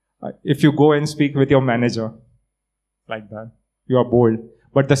if you go and speak with your manager like that. You are bold.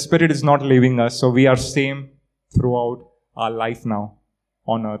 But the Spirit is not leaving us, so we are same throughout our life now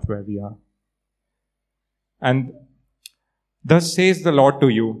on earth where we are. And thus says the Lord to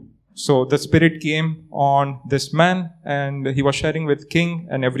you. So the Spirit came on this man, and he was sharing with king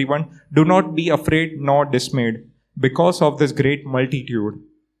and everyone. "Do not be afraid nor dismayed because of this great multitude.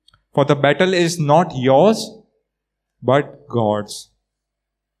 For the battle is not yours, but God's.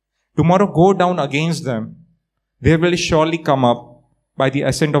 Tomorrow go down against them. They will surely come up by the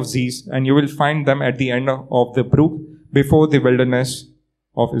ascent of Ziz, and you will find them at the end of the brook before the wilderness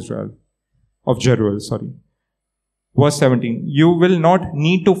of Jeruel. Verse 17. You will not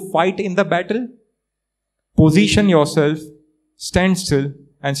need to fight in the battle. Position yourself, stand still,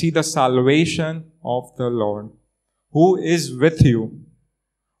 and see the salvation of the Lord, who is with you,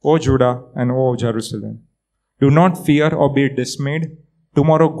 O Judah and O Jerusalem. Do not fear or be dismayed.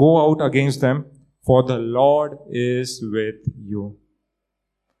 Tomorrow go out against them, for the Lord is with you."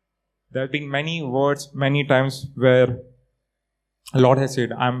 There have been many words, many times where the Lord has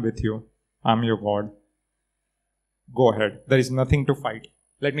said, "I'm with you. I'm your God. Go ahead. There is nothing to fight.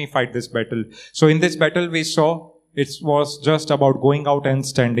 Let me fight this battle." So in this battle we saw it was just about going out and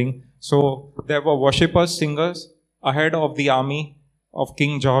standing. So there were worshippers, singers ahead of the army of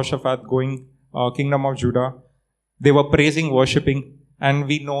King Jehoshaphat going kingdom of Judah. They were praising, worshipping, and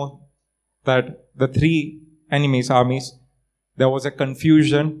we know that the 3 enemies, armies, there was a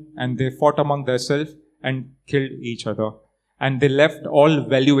confusion, and they fought among themselves and killed each other. And they left all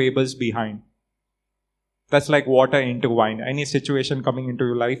valuables behind. That's like water into wine. Any situation coming into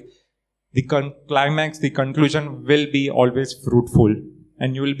your life, the climax, the conclusion will be always fruitful,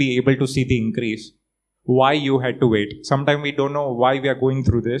 and you will be able to see the increase. Why you had to wait. Sometimes we don't know why we are going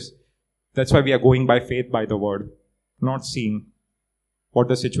through this. That's why we are going by faith, by the word. not seeing what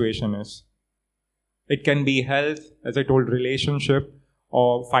the situation is. It can be health, as I told, relationship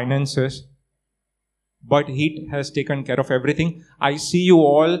or finances. But He has taken care of everything. I see you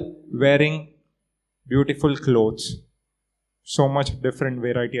all wearing beautiful clothes. So much different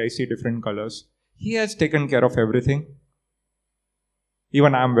variety. I see different colors. He has taken care of everything.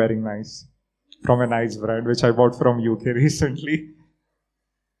 Even I'm wearing nice. From a nice brand, which I bought from UK recently.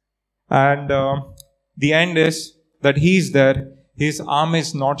 And the end is that He's there. His arm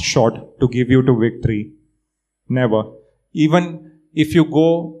is not short to give you to victory. Never. Even if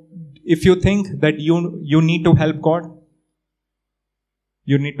you think that you need to help God,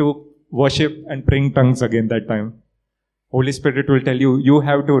 you need to worship and pray in tongues again that time. Holy Spirit will tell you, you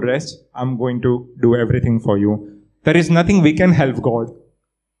have to rest. I'm going to do everything for you. There is nothing we can help God.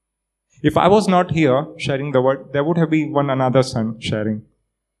 If I was not here sharing the word, there would have been one another son sharing.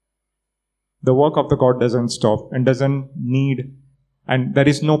 The work of the God doesn't stop and doesn't need, and there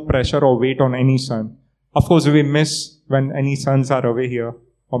is no pressure or weight on any son. Of course, we miss when any sons are away here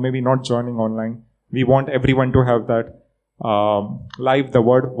or maybe not joining online. We want everyone to have that live the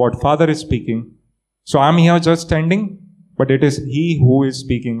word, what Father is speaking. So I'm here just standing, but it is He who is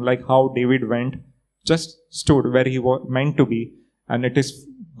speaking, like how David went, just stood where he was meant to be. And it is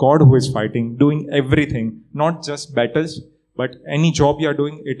God who is fighting, doing everything, not just battles, but any job you are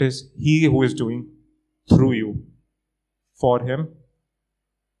doing, it is He who is doing through you, for Him,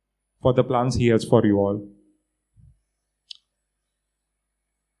 for the plans He has for you all.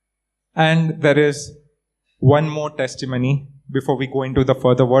 And there is one more testimony before we go into the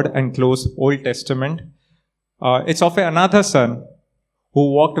further word and close Old Testament. It's of another son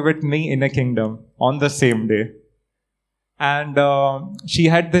who walked with me in a kingdom on the same day. And she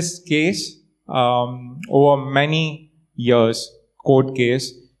had this case over many years, court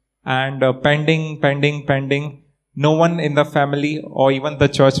case, and pending. No one in the family or even the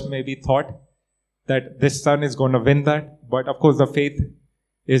church maybe thought that this son is going to win that. But of course, the faith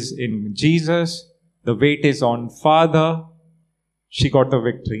is in Jesus. The weight is on Father. She got the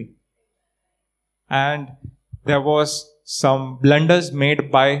victory. And there was some blunders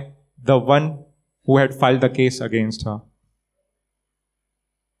made by the one who had filed the case against her.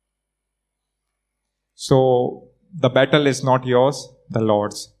 So the battle is not yours, the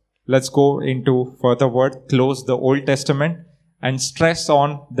Lord's. Let's go into further word, close the Old Testament and stress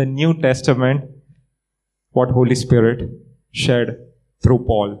on the New Testament, what Holy Spirit shared through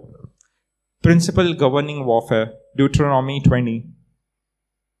Paul. Principle governing warfare, Deuteronomy 20.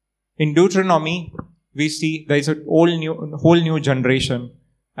 In Deuteronomy, we see there is a whole new generation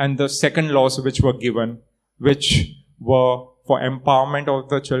and the second laws which were given, which were for empowerment of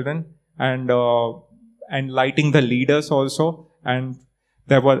the children and lighting the leaders also. And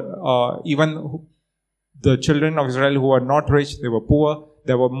there were even the children of Israel who were not rich, they were poor.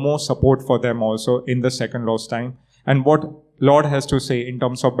 There were more support for them also in the second law's time. And what Lord has to say in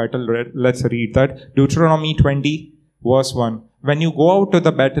terms of battle, let's read that. Deuteronomy 20 verse 1. When you go out to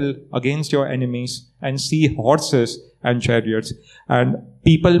the battle against your enemies and see horses and chariots and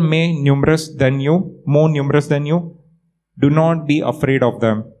people more numerous than you, do not be afraid of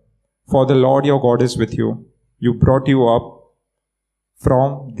them. For the Lord your God is with you. You brought you up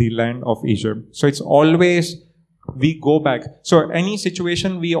from the land of Egypt. So it's always we go back. So any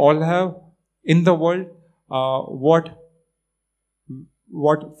situation we all have in the world, what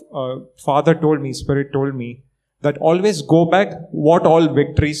Father told me, Spirit told me, that always go back what all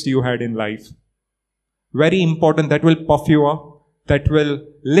victories you had in life. Very important. That will puff you up. That will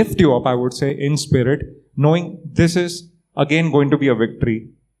lift you up, I would say, in spirit, knowing this is again going to be a victory.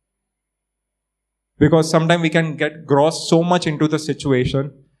 Because sometimes we can get grossed so much into the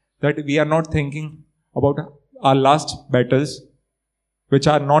situation that we are not thinking about our last battles, which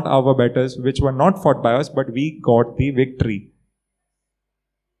are not our battles, which were not fought by us, but we got the victory.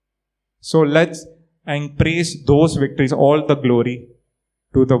 So let's and praise those victories, all the glory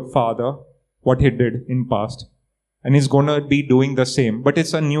to the Father, what He did in past. And He's going to be doing the same. But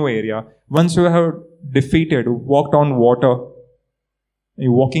it's a new area. Once you have defeated, walked on water,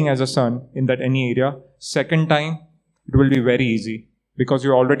 you're walking as a son in that any area, second time, it will be very easy. Because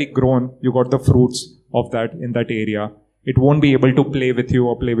you're already grown, you got the fruits of that in that area. It won't be able to play with you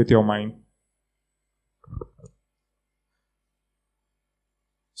or play with your mind.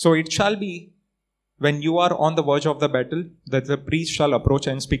 So it shall be, when you are on the verge of the battle, that the priest shall approach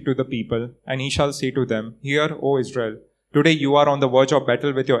and speak to the people, and he shall say to them, Hear, O Israel, today you are on the verge of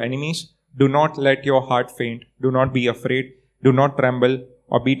battle with your enemies. Do not let your heart faint. Do not be afraid. Do not tremble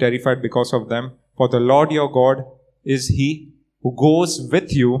or be terrified because of them. For the Lord your God is He who goes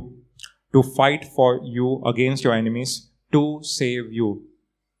with you to fight for you against your enemies, to save you.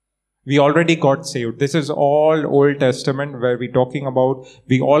 We already got saved. This is all Old Testament where we're talking about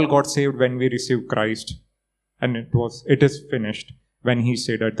we all got saved when we received Christ. And it is finished when he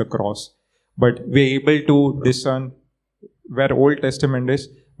said at the cross. But we're able to discern where Old Testament is.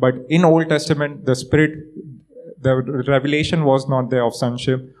 But in Old Testament, the revelation was not there of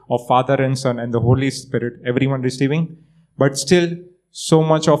sonship, of Father and Son and the Holy Spirit, everyone receiving. But still, so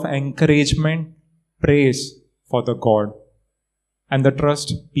much of encouragement, praise for the God. And the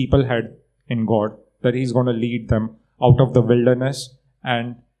trust people had in God, that he's going to lead them out of the wilderness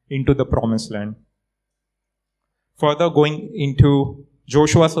and into the promised land. Further, going into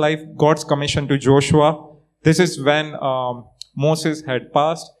Joshua's life, God's commission to Joshua. This is when Moses had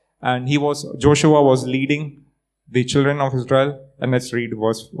passed and Joshua was leading the children of Israel. And let's read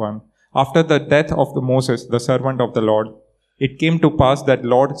verse 1. After the death of Moses, the servant of the Lord, it came to pass that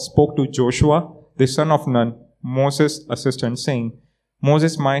Lord spoke to Joshua, the son of Nun, Moses' assistant, saying,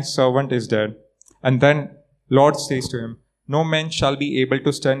 Moses, my servant, is dead. And then Lord says to him, no man shall be able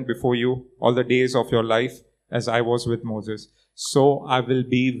to stand before you all the days of your life as I was with Moses. So I will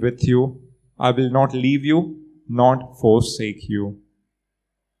be with you. I will not leave you, not forsake you.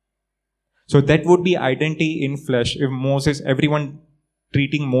 So that would be identity in flesh if everyone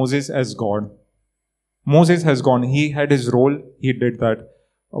treating Moses as God. Moses has gone. He had his role. He did that,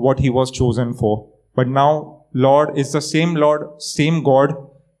 what he was chosen for. But now Lord is the same Lord, same God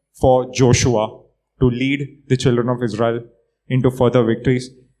for Joshua to lead the children of Israel into further victories,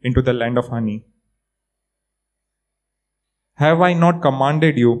 into the land of honey. Have I not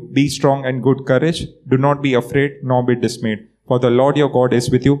commanded you, be strong and good courage? Do not be afraid, nor be dismayed. For the Lord your God is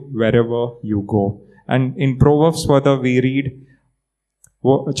with you wherever you go. And in Proverbs further we read,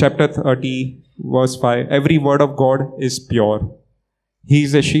 chapter 30, verse 5, every word of God is pure. He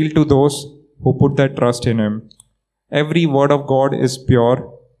is a shield to those who put their trust in him. Every word of God is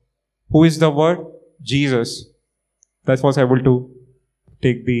pure. Who is the word? Jesus. That was able to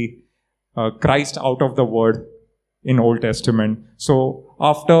take the Christ out of the word in Old Testament. So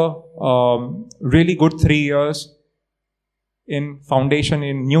after really good 3 years in foundation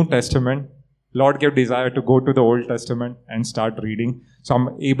in New Testament, Lord gave desire to go to the Old Testament and start reading. So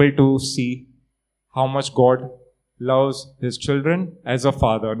I'm able to see how much God loves his children as a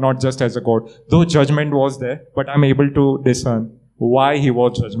father, not just as a God. Though judgment was there, but I'm able to discern why he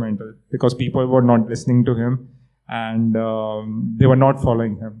was judgmental. Because people were not listening to him and they were not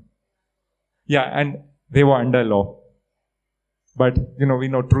following him. Yeah, and they were under law. But, we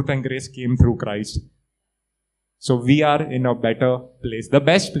know truth and grace came through Christ. So we are in a better place. The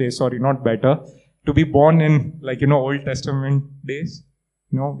best place, not better, to be born in, Old Testament days.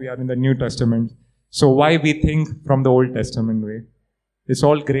 We are in the New Testament. So why we think from the Old Testament way? It's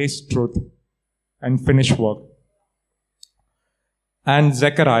all grace, truth, and finished work. And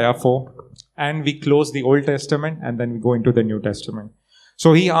Zechariah 4. And we close the Old Testament and then we go into the New Testament.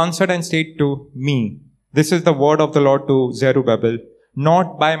 So he answered and said to me, this is the word of the Lord to Zerubbabel,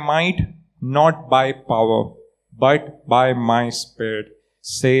 not by might, not by power, but by my spirit,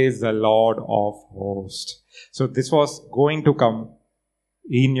 says the Lord of hosts. So this was going to come.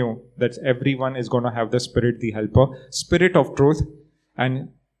 He knew that everyone is going to have the Spirit, the helper, Spirit of truth, and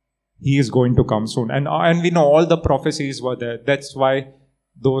he is going to come soon. And we know all the prophecies were there. That's why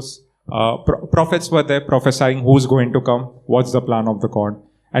those prophets were there prophesying who's going to come, what's the plan of the God.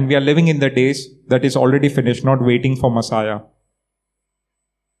 And we are living in the days that is already finished, not waiting for Messiah.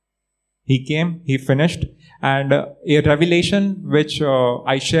 He came, he finished, and a revelation which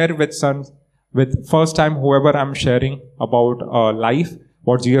I share with first time whoever I'm sharing about life,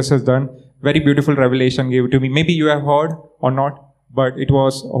 what Jesus has done. Very beautiful revelation gave it to me. Maybe you have heard or not, but it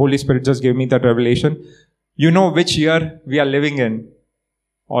was Holy Spirit just gave me that revelation. You know which year we are living in?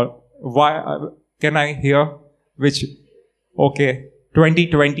 Or why? Can I hear which? Okay,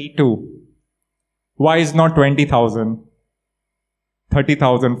 2022. Why is not 20,000,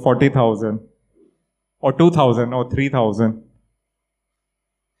 30,000, 40,000, or 2,000 or 3,000?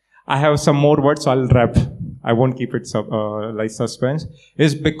 I have some more words, so I'll wrap. I won't keep it like suspense.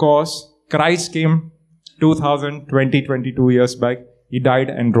 Is because Christ came 22 years back. He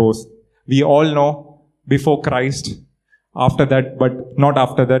died and rose. We all know before Christ, after that, but not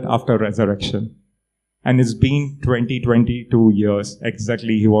after that, after resurrection. And it's been 22 years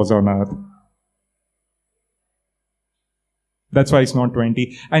exactly he was on earth. That's why it's not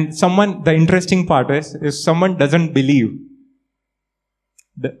 20. And the interesting part is someone doesn't believe.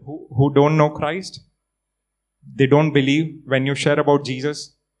 Who don't know Christ, they don't believe. When you share about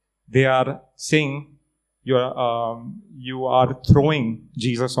Jesus, they are saying you are throwing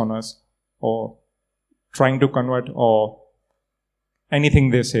Jesus on us. or trying to convert or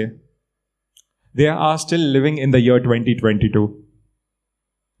anything they say, they are still living in the year 2022.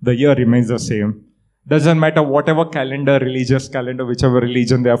 The year remains the same. Doesn't matter whatever calendar, religious calendar, whichever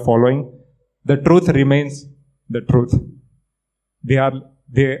religion they are following, the truth remains the truth. They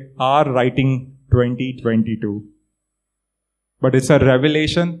are writing 2022. But it's a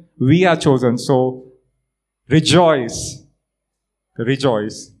revelation. We are chosen. So rejoice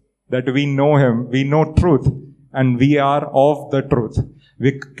that we know Him, we know truth, and we are of the truth.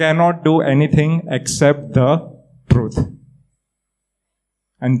 We cannot do anything except the truth.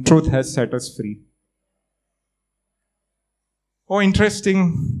 And truth has set us free. Oh,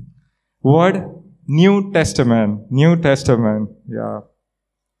 interesting word. New Testament. Yeah.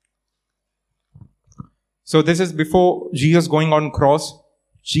 So this is before Jesus going on cross.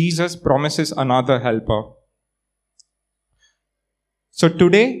 Jesus promises another helper. So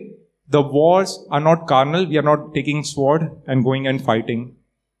today, the wars are not carnal. We are not taking sword and going and fighting.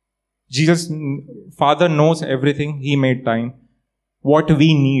 Jesus, Father knows everything. He made time. What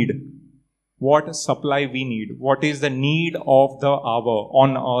we need. What supply we need. What is the need of the hour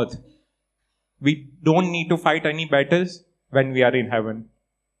on earth. We don't need to fight any battles when we are in heaven.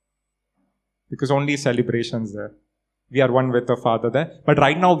 Because only celebrations there. We are one with the Father there. But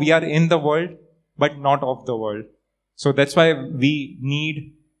right now we are in the world, but not of the world. So that's why we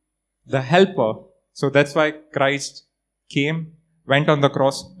need the helper. So that's why Christ came, went on the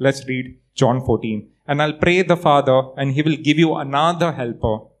cross. Let's read John 14. And I'll pray the Father, and He will give you another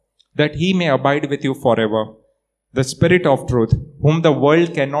helper, that He may abide with you forever. The Spirit of truth, whom the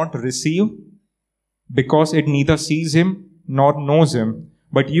world cannot receive, because it neither sees Him nor knows Him.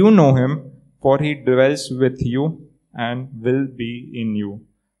 But you know Him, for He dwells with you and will be in you.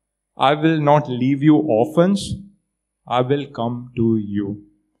 I will not leave you orphans. I will come to you.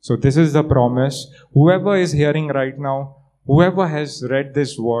 So this is the promise. Whoever is hearing right now, whoever has read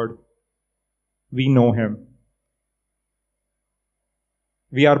this word, we know Him.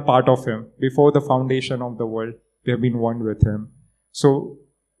 We are part of Him. Before the foundation of the world, we have been one with Him. So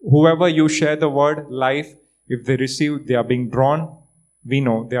whoever you share the word, life, if they receive, they are being drawn, we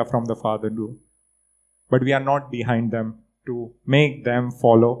know they are from the Father too. But we are not behind them to make them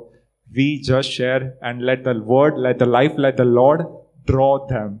follow. We just share and let the word, let the life, let the Lord draw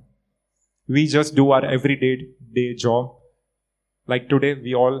them. We just do our everyday job. Like today,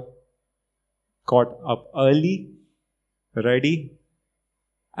 we all got up early, ready,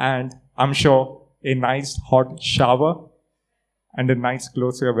 and I'm sure a nice hot shower and a nice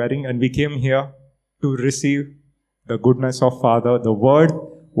clothes we are wearing, and we came here to receive the goodness of Father, the word,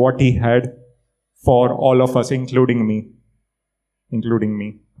 what He had for all of us, including me.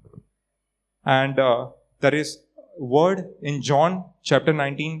 And there is word in John chapter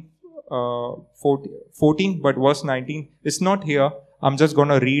 19, 14, but verse 19. It's not here. I'm just going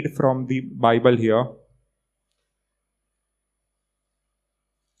to read from the Bible here.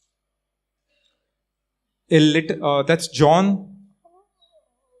 That's John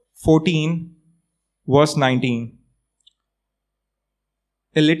 14, verse 19.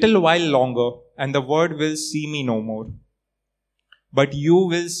 A little while longer, and the world will see me no more. But you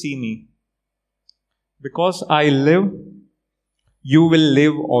will see me. Because I live, you will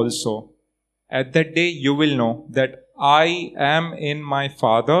live also. At that day you will know that I am in my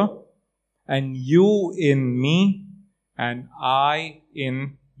Father, and you in me, and I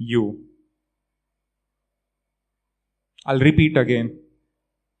in you. I'll repeat again.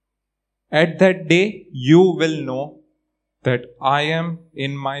 At that day you will know that I am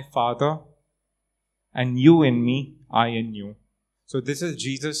in my Father, and you in me, I in you. So this is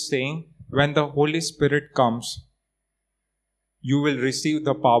Jesus saying, when the Holy Spirit comes, you will receive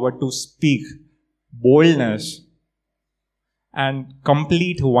the power to speak, boldness, and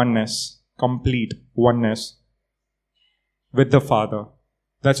complete oneness with the Father.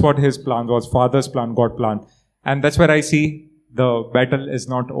 That's what His plan was, Father's plan, God's plan. And that's where I see the battle is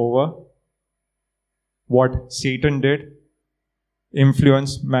not over. What Satan did,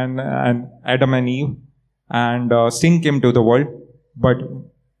 influence man and Adam and Eve, and sin came to the world. But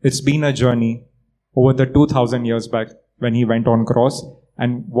it's been a journey over the 2000 years back when He went on cross.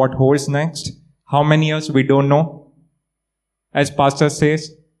 And what holds next? How many years? We don't know. As Pastor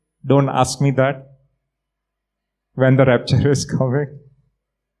says, don't ask me that. When the rapture is coming,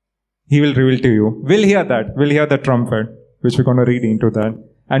 He will reveal to you. We'll hear that. We'll hear the trumpet, which we're going to read into that.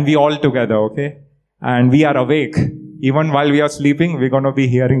 And we all together, okay? And we are awake. Even while we are sleeping, we're going to be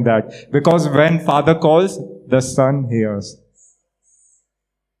hearing that. Because when Father calls, the Son hears.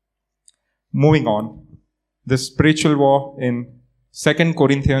 Moving on. The spiritual war in 2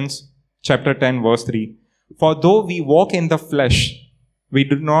 Corinthians chapter 10, verse 3. For though we walk in the flesh, we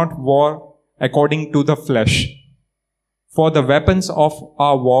do not war according to the flesh. For the weapons of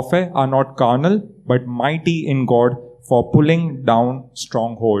our warfare are not carnal, but mighty in God for pulling down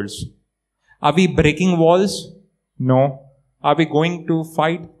strongholds. Are we breaking walls? No. Are we going to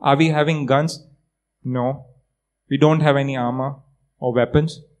fight? Are we having guns? No. We don't have any armor or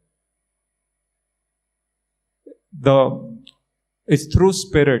weapons. It's through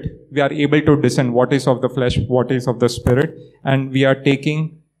Spirit we are able to discern what is of the flesh, what is of the Spirit, and we are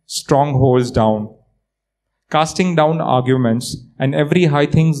taking strongholds down, casting down arguments and every high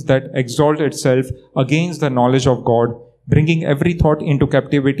thing that exalts itself against the knowledge of God, bringing every thought into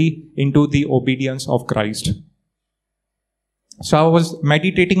captivity into the obedience of Christ. So I was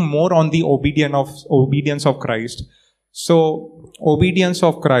meditating more on the obedience of Christ. So obedience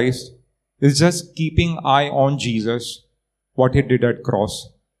of Christ is just keeping eye on Jesus, what he did at cross.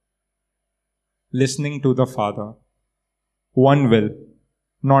 Listening to the Father. One will.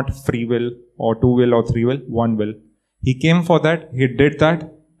 Not free will or two will or three will. One will. He came for that. He did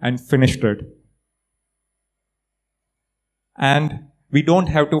that and finished it. And we don't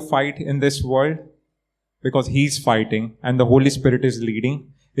have to fight in this world because he's fighting and the Holy Spirit is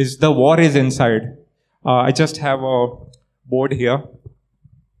leading. The war is inside. I just have a board here.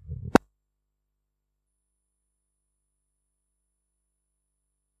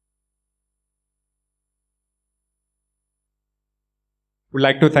 Would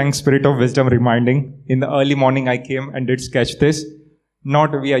like to thank Spirit of Wisdom reminding. In the early morning I came and did sketch this.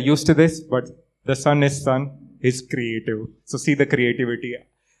 Not we are used to this, but the Son is creative. So see the creativity.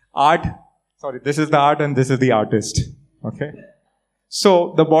 This is the art and this is the artist. Okay.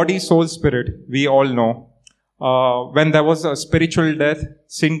 So the body, soul, spirit, we all know. When there was a spiritual death,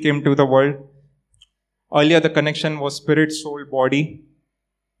 sin came to the world. Earlier the connection was spirit, soul, body.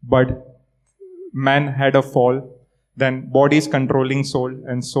 But man had a fall. Then body is controlling soul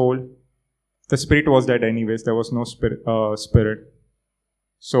and soul. The spirit was dead anyways. There was no spirit.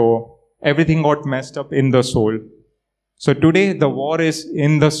 So everything got messed up in the soul. So today the war is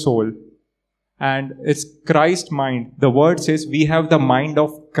in the soul. And it's Christ's mind. The word says we have the mind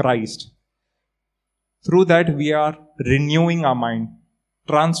of Christ. Through that we are renewing our mind.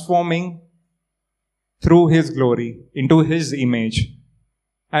 Transforming through His glory into His image.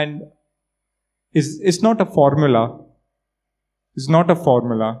 And it's not a formula. It's not a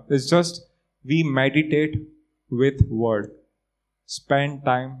formula. It's just we meditate with word. Spend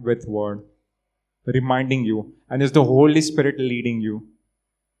time with word. Reminding you. And it's the Holy Spirit leading you.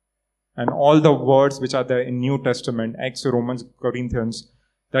 And all the words which are there in New Testament, Acts, Romans, Corinthians,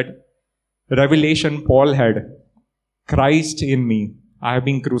 that revelation Paul had. Christ in me. I have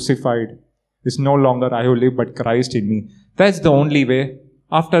been crucified. It's no longer I who live, but Christ in me. That's the only way.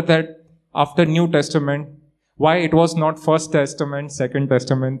 After that, after New Testament, why it was not First Testament, Second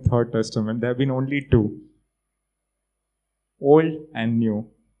Testament, Third Testament? There have been only two. Old and new.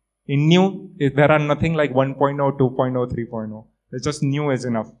 In new, there are nothing like 1.0, 2.0, 3.0. It's just new is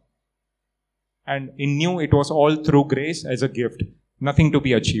enough. And in new, it was all through grace as a gift. Nothing to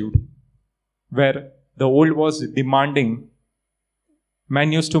be achieved. Where the old was demanding.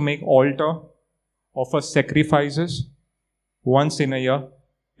 Man used to make altar, offer sacrifices once in a year.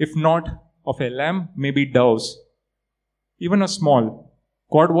 If not of a lamb, maybe doves. Even a small.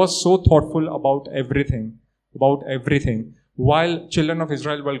 God was so thoughtful about everything. While children of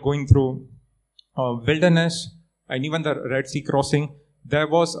Israel were going through wilderness and even the Red Sea crossing, there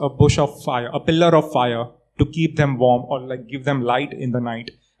was a bush of fire, a pillar of fire to keep them warm or like give them light in the night.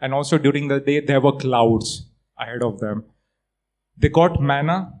 And also during the day, there were clouds ahead of them. They got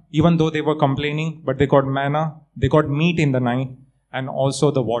manna, even though they were complaining, but they got manna. They got meat in the night and also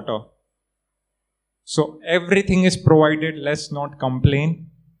the water. So everything is provided. Let's not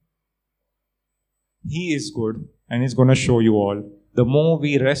complain. He is good and He's going to show you all. The more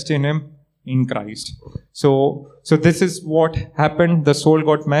we rest in Him, in Christ. So this is what happened. The soul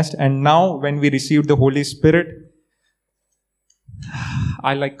got messed. And now when we received the Holy Spirit,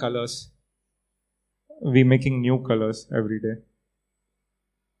 I like colors. We're making new colors every day.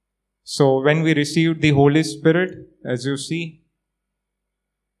 So when we received the Holy Spirit, as you see,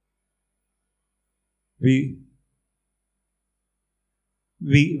 we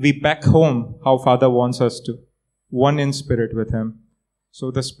back home how Father wants us to. One in spirit with Him.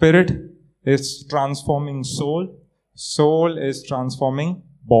 So the Spirit is transforming soul. Soul is transforming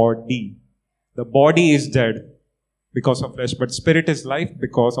body. The body is dead because of flesh, but Spirit is life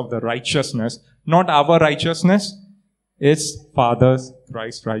because of the righteousness. Not our righteousness. It's Father's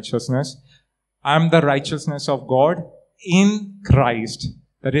Christ's righteousness. I'm the righteousness of God in Christ.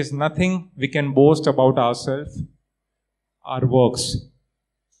 There is nothing we can boast about ourselves, our works.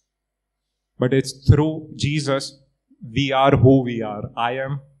 But it's through Jesus we are who we are. I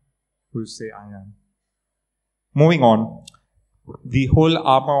am who you say I am. Moving on. The whole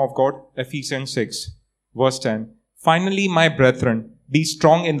armor of God, Ephesians 6, verse 10. Finally, my brethren, be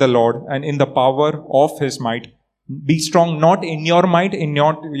strong in the Lord and in the power of His might. Be strong not in your might, in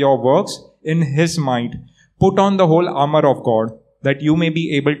your works, in His might. Put on the whole armor of God, that you may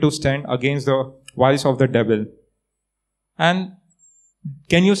be able to stand against the wiles of the devil. And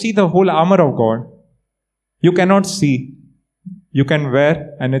can you see the whole armor of God? You cannot see. You can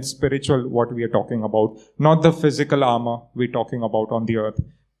wear, and it's spiritual what we are talking about, not the physical armor we're talking about on the earth,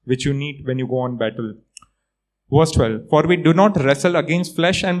 which you need when you go on battle. Verse 12, for we do not wrestle against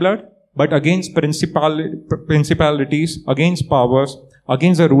flesh and blood, but against principalities, against powers,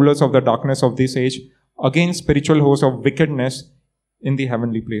 against the rulers of the darkness of this age, against spiritual hosts of wickedness in the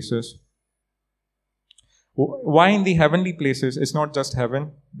heavenly places. Why in the heavenly places? It's not just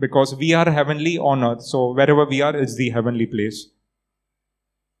heaven, because we are heavenly on earth. So wherever we are is the heavenly place.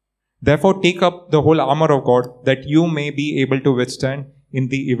 Therefore, take up the whole armor of God, that you may be able to withstand in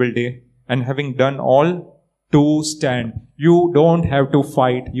the evil day, and having done all, to stand. You don't have to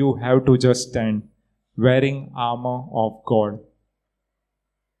fight. You have to just stand, wearing armor of God.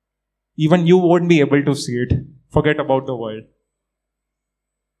 Even you won't be able to see it. Forget about the world.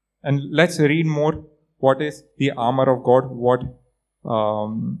 And let's read more. What is the armor of God? What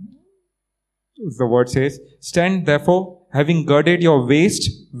the word says. Stand therefore, having girded your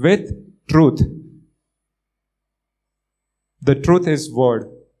waist with truth. The truth is word.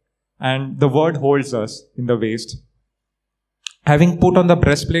 And the word holds us in the waist. Having put on the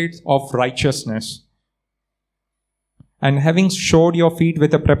breastplate of righteousness. And having shod your feet with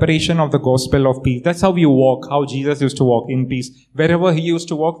the preparation of the gospel of peace. That's how you walk, how Jesus used to walk, in peace. Wherever He used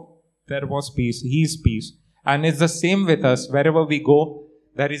to walk, there was peace. He is peace. And it's the same with us. Wherever we go,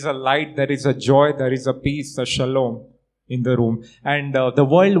 there is a light, there is a joy, there is a peace, a shalom in the room. And the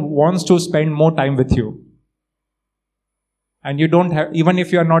world wants to spend more time with you. And you don't have, even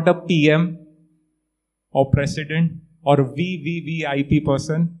if you are not a PM or president or VVVIP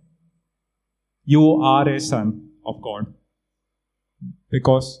person, you are a son of God.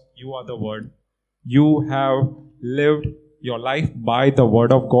 Because you are the Word. You have lived your life by the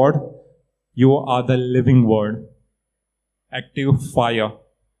Word of God. You are the living Word. Active fire.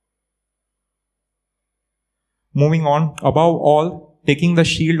 Moving on, above all, taking the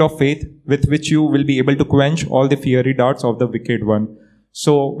shield of faith with which you will be able to quench all the fiery darts of the wicked one.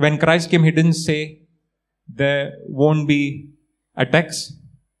 So when Christ came, He didn't say there won't be attacks.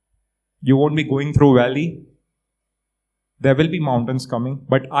 You won't be going through valley. There will be mountains coming,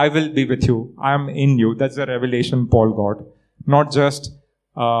 but I will be with you. I am in you. That's the revelation Paul got. Not just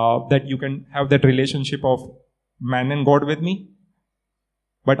that you can have that relationship of man and God with me,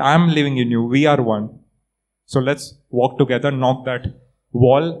 but I am living in you. We are one. So let's walk together, knock that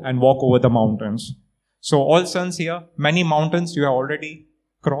wall and walk over the mountains. So all sons here, many mountains you have already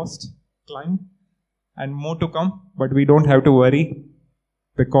crossed, climbed, and more to come. But we don't have to worry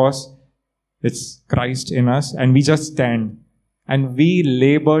because it's Christ in us and we just stand. And we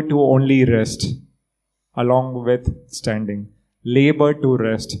labor to only rest along with standing. Labor to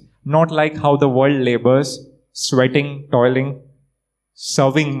rest. Not like how the world labors, sweating, toiling,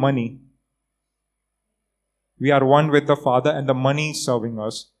 serving money. We are one with the Father and the money is serving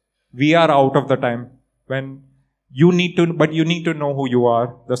us. We are out of the time when you need to know who you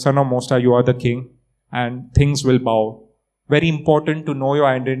are. The Son of Most High, you are the King and things will bow. Very important to know your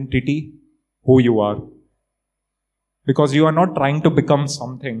identity, who you are. Because you are not trying to become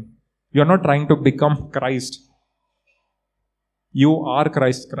something. You are not trying to become Christ. You are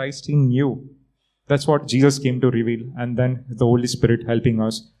Christ, Christ in you. That's what Jesus came to reveal. And then the Holy Spirit helping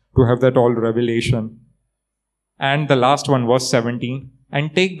us to have that all revelation. And the last one, verse 17.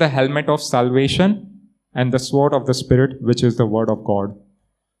 And take the helmet of salvation and the sword of the Spirit, which is the word of God.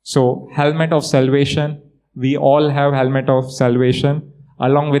 So, helmet of salvation. We all have helmet of salvation.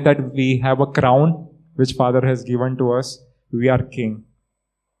 Along with that, we have a crown, which Father has given to us. We are king.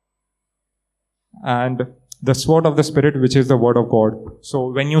 And the sword of the Spirit, which is the word of God.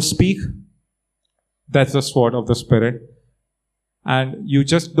 So, when you speak, that's the sword of the Spirit. And you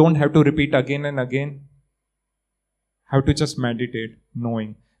just don't have to repeat again and again. Have to just meditate,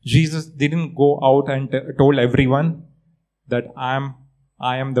 knowing. Jesus didn't go out and told everyone that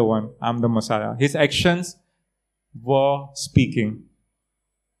I am the one, I'm the Messiah. His actions were speaking.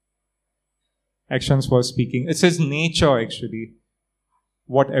 Actions were speaking. It's His nature actually.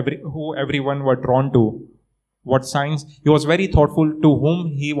 Who everyone were drawn to. what signs. He was very thoughtful to whom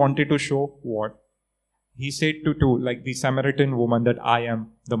he wanted to show what. He said to two, like the Samaritan woman, that I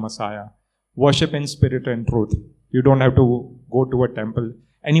am the Messiah. Worship in spirit and truth. You don't have to go to a temple.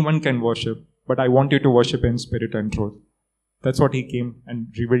 Anyone can worship, but I want you to worship in spirit and truth. That's what he came and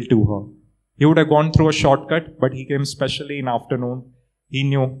revealed to her. He would have gone through a shortcut, but he came specially in afternoon. He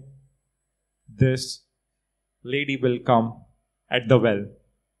knew this lady will come at the well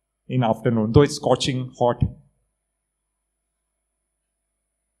in afternoon, though it's scorching hot.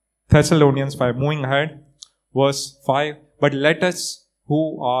 Thessalonians 5, moving ahead, verse 5. But let us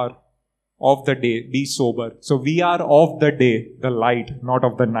who are of the day be sober. So we are of the day, the light, not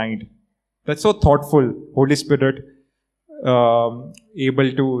of the night. That's so thoughtful. Holy Spirit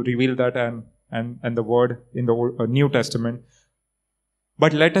able to reveal that and the word in the New Testament.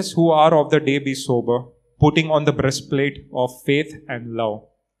 But let us who are of the day be sober, putting on the breastplate of faith and love,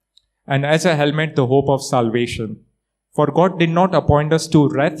 and as a helmet the hope of salvation. For God did not appoint us to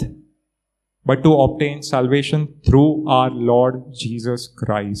wrath, but to obtain salvation through our Lord Jesus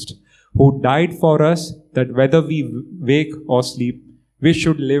Christ, who died for us, that whether we wake or sleep, we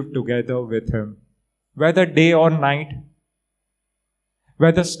should live together with Him. Whether day or night,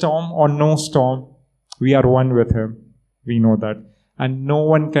 whether storm or no storm, we are one with Him. We know that. And no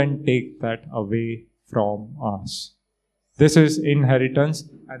one can take that away from us. This is inheritance,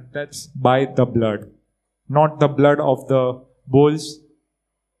 and that's by the blood. Not the blood of the bulls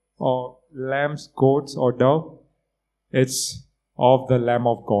or lambs, goats or dove. It's of the Lamb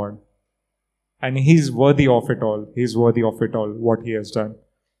of God. And He's worthy of it all. He's worthy of it all, what He has done.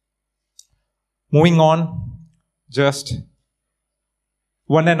 Moving on, just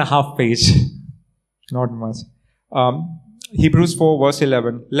 1.5 pages. Not much. Hebrews 4 verse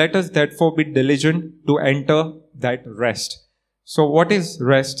 11. Let us therefore be diligent to enter that rest. So what is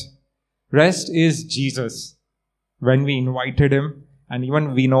rest? Rest is Jesus. When we invited Him, and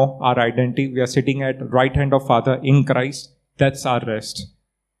even we know our identity, we are sitting at right hand of Father in Christ. That's our rest.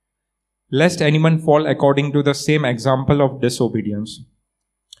 Lest anyone fall according to the same example of disobedience.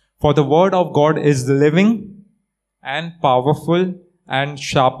 For the word of God is living and powerful and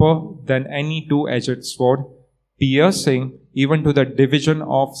sharper than any two-edged sword, piercing even to the division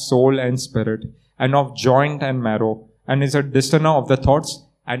of soul and spirit, and of joint and marrow, and is a discerner of the thoughts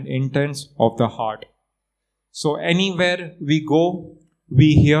and intents of the heart. So anywhere we go,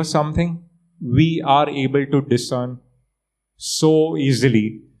 we hear something, we are able to discern so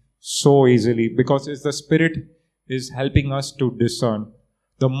easily, because it's the Spirit is helping us to discern.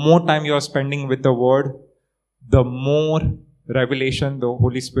 The more time you are spending with the Word, the more revelation the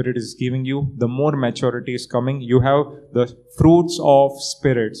Holy Spirit is giving you, the more maturity is coming. You have the fruits of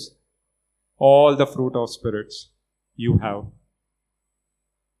spirits. All the fruit of spirits you have.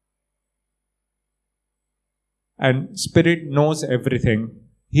 And Spirit knows everything.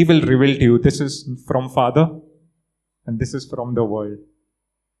 He will reveal to you. This is from Father and this is from the world.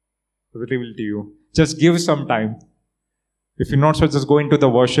 He will reveal to you. Just give some time. If you're not sure, just go into the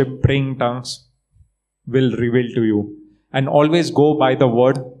worship, praying tongues will reveal to you. And always go by the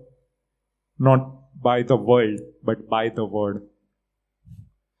word, not by the world, but by the word.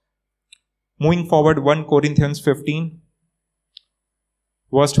 Moving forward, 1 Corinthians 15,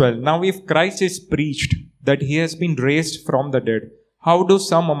 verse 12. Now if Christ is preached that He has been raised from the dead, how do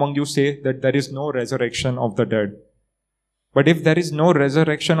some among you say that there is no resurrection of the dead? But if there is no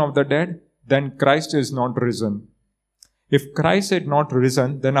resurrection of the dead, then Christ is not risen. If Christ had not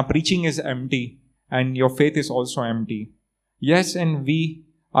risen, then our preaching is empty, and your faith is also empty. Yes, and we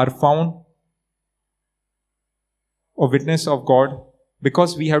are found a witness of God,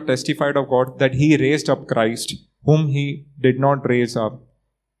 because we have testified of God that He raised up Christ, whom He did not raise up.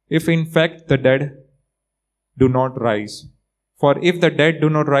 If in fact the dead do not rise. For if the dead do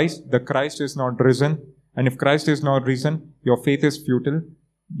not rise, the Christ is not risen. And if Christ is not risen, your faith is futile.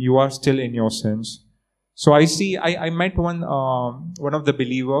 You are still in your sins. So I met one of the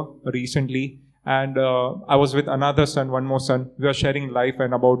believer recently, and I was with another son, one more son. We were sharing life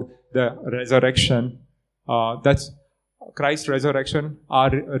and about the resurrection. That's Christ's resurrection,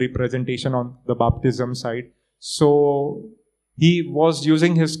 our representation on the baptism side. So he was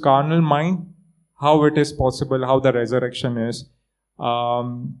using his carnal mind, how it is possible, how the resurrection is,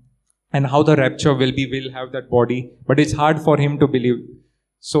 and how the rapture will be. We'll have that body, but it's hard for him to believe.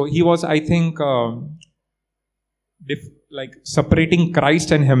 So he was, I think, separating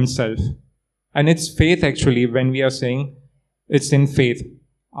Christ and himself. And it's faith actually, when we are saying it's in faith.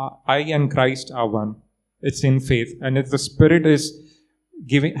 I and Christ are one. It's in faith. And it's the Spirit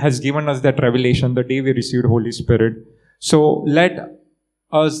has given us that revelation the day we received Holy Spirit. So let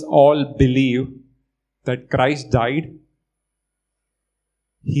us all believe that Christ died,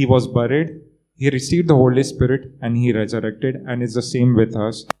 He was buried, He received the Holy Spirit, and He resurrected, and is the same with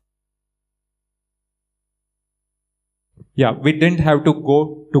us. Yeah, we didn't have to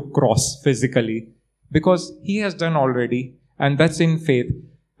go to cross physically because He has done already, and that's in faith.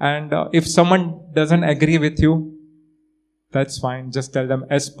 And if someone doesn't agree with you, that's fine. Just tell them,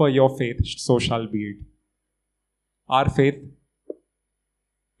 as per your faith, so shall be it. Our faith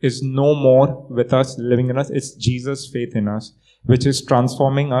is no more with us, living in us. It's Jesus' faith in us, which is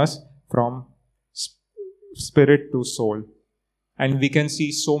transforming us from spirit to soul. And we can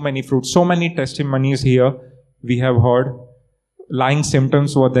see so many fruits, so many testimonies here. We have heard lying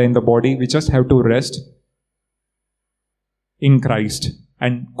symptoms were there in the body. We just have to rest in Christ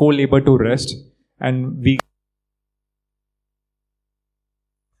and co-labor to rest. And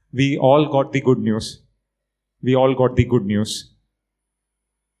we all got the good news. We all got the good news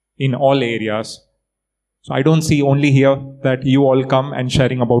in all areas. So I don't see only here that you all come and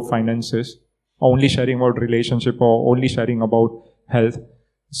sharing about finances, or only sharing about relationship, or only sharing about health.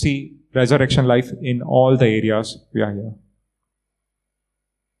 See resurrection life in all the areas we are here.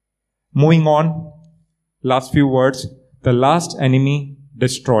 Moving on, last few words. The last enemy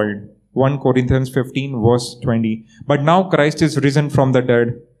destroyed. 1 Corinthians 15 verse 20. But now Christ is risen from the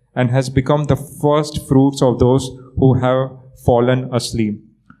dead and has become the first fruits of those who have fallen asleep.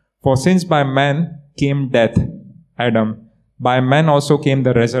 For since by man came death, Adam, by man also came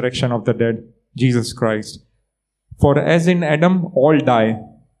the resurrection of the dead, Jesus Christ. For as in Adam all die,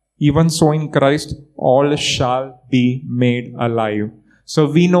 even so in Christ all shall be made alive. So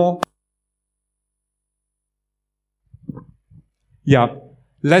we know. Yeah,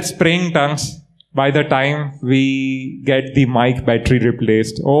 let's pray in tongues by the time we get the mic battery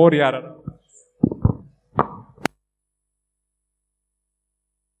replaced. Oh, yeah.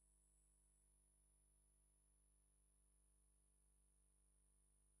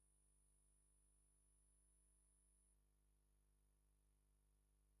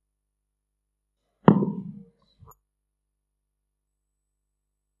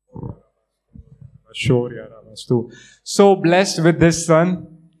 Sure, yeah, Ramastu. So blessed with this son.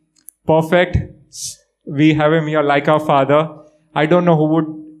 Perfect. We have him here like our Father. I don't know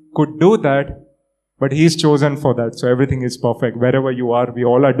who could do that, but He's chosen for that. So everything is perfect. Wherever you are, we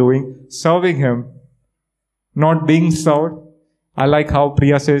all are doing, serving Him, not being served. I like how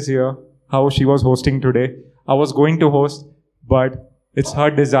Priya says here, how she was hosting today. I was going to host, but it's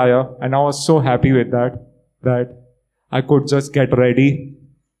her desire, and I was so happy with that I could just get ready.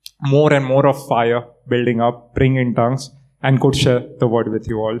 More and more of fire building up, praying in tongues, and could share the word with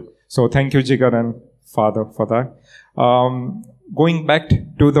you all. So thank you, Jigar and Father, for that. Going back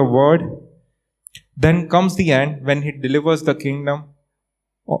to the word, then comes the end when He delivers the kingdom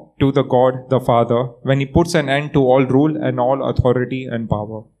to the God, the Father, when He puts an end to all rule and all authority and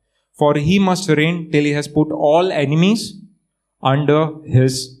power. For He must reign till He has put all enemies under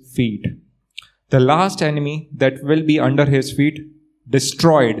His feet. The last enemy that will be under His feet,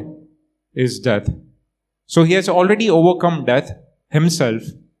 destroyed, is death. So He has already overcome death Himself.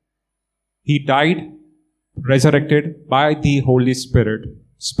 He died, resurrected by the Holy Spirit,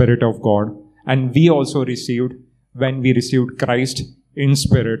 Spirit of God. And we also received, when we received Christ in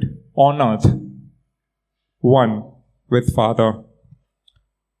spirit on earth, one with Father.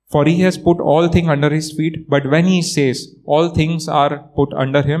 For He has put all things under His feet. But when He says all things are put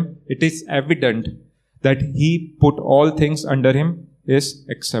under Him, it is evident that He put all things under Him is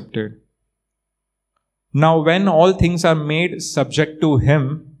accepted. Now when all things are made subject to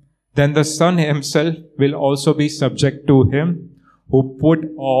Him, then the Son Himself will also be subject to Him who put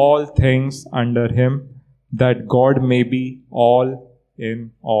all things under Him, that God may be all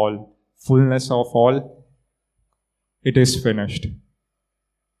in all, fullness of all. It is finished.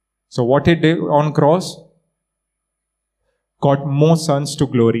 So what He did on cross got more sons to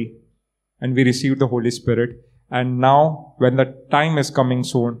glory, and we received the Holy Spirit. And now, when the time is coming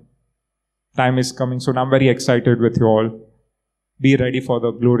soon, I'm very excited with you all. Be ready for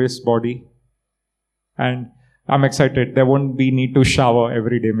the glorious body. And I'm excited. There won't be need to shower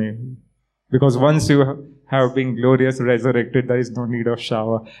every day, maybe. Because once you have been glorious, resurrected, there is no need of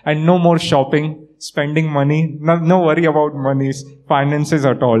shower. And no more shopping, spending money. No worry about monies, finances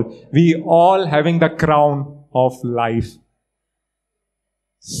at all. We all having the crown of life.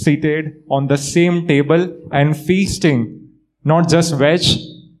 Seated on the same table and feasting. Not just veg.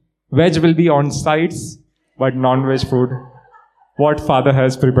 Veg will be on sides, but non-veg food. What Father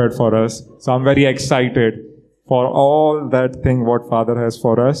has prepared for us. So I'm very excited for all that thing what Father has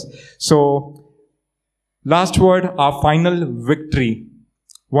for us. So, last word, our final victory.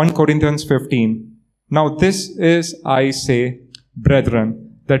 1 Corinthians 15. Now this is, I say,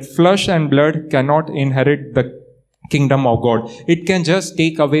 brethren, that flesh and blood cannot inherit the kingdom of God. It can just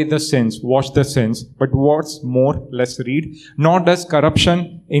take away the sins, wash the sins. But what's more, let's read. Nor does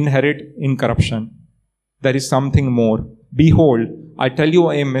corruption inherit incorruption. There is something more. Behold, I tell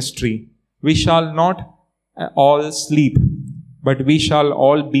you a mystery. We shall not all sleep, but we shall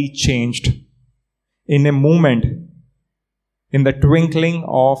all be changed. In a moment, in the twinkling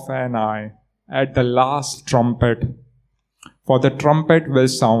of an eye, at the last trumpet. For the trumpet will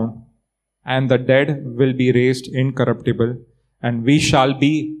sound, and the dead will be raised incorruptible, and we shall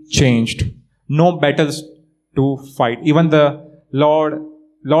be changed. No battles to fight. Even the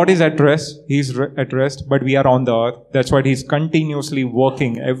Lord is at rest. He's at rest, but we are on the earth. That's why He's continuously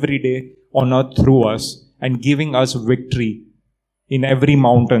working every day on earth through us and giving us victory in every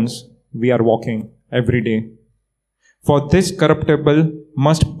mountains we are walking every day. For this corruptible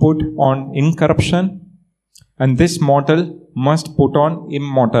must put on incorruption, and this mortal must put on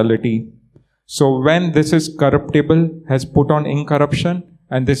immortality. So when this is corruptible has put on incorruption,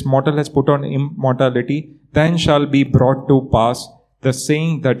 and this mortal has put on immortality, then shall be brought to pass the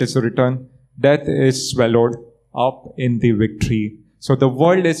saying that is written, death is swallowed up in the victory. So the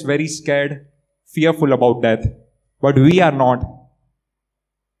world is very scared, fearful about death, but we are not.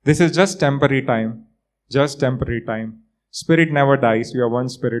 This is just temporary time. Just temporary time. Spirit never dies. We are one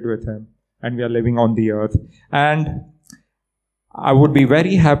spirit with Him, and we are living on the earth. And I would be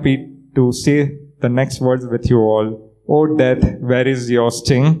very happy to say the next words with you all. O death, where is your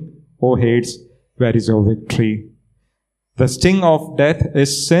sting? O Hades, where is your victory? The sting of death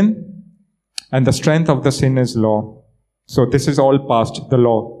is sin, and the strength of the sin is law. So this is all past, the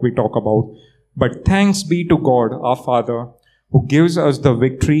law we talk about. But thanks be to God, our Father, who gives us the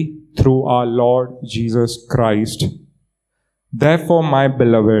victory through our Lord Jesus Christ. Therefore, my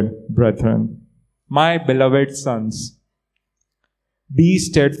beloved brethren, my beloved sons, be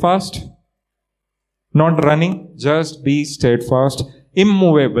steadfast, not running, just be steadfast,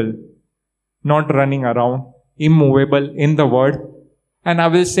 immovable, not running around, immovable in the word. And I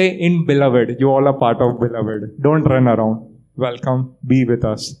will say in beloved, you all are part of beloved. Don't run around. Welcome, be with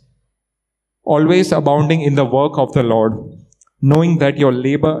us. Always abounding in the work of the Lord, knowing that your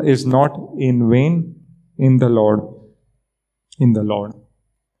labor is not in vain in the Lord. In the Lord.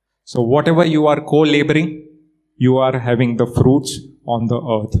 So whatever you are co-laboring, you are having the fruits on the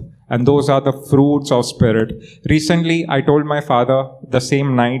earth. And those are the fruits of Spirit. Recently, I told my father the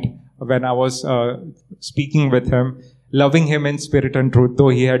same night when I was speaking with him, loving him in spirit and truth, though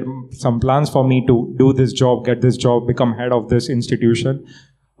he had some plans for me to do this job, get this job, become head of this institution.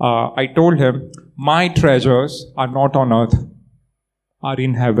 I told him, my treasures are not on earth, are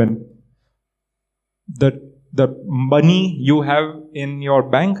in heaven. The money you have in your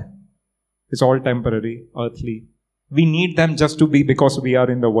bank is all temporary, earthly. We need them just to be because we are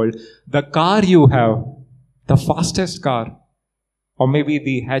in the world. The car you have, the fastest car, or maybe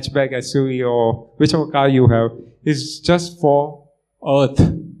the hatchback SUV or whichever car you have, is just for earth,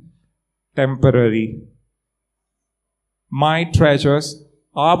 temporary. My treasures,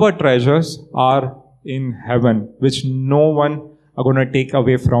 our treasures are in heaven, which no one are going to take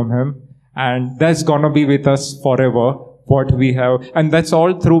away from Him. And that's going to be with us forever, what we have. And that's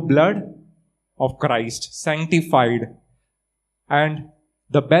all through blood of Christ, sanctified. And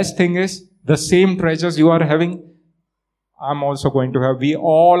the best thing is, the same treasures you are having, I'm also going to have. We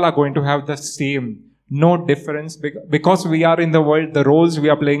all are going to have the same. No difference. Because we are in the world, the roles we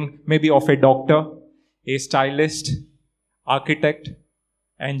are playing may be of a doctor, a stylist, architect,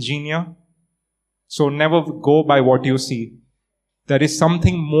 engineer. So never go by what you see. There is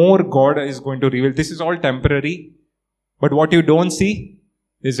something more God is going to reveal. This is all temporary. But what you don't see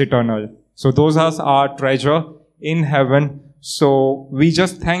is eternal. So those are our treasure in heaven. So we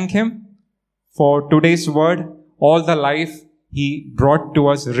just thank Him for today's word, all the life He brought to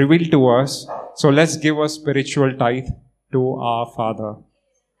us, revealed to us. So let's give a spiritual tithe to our Father.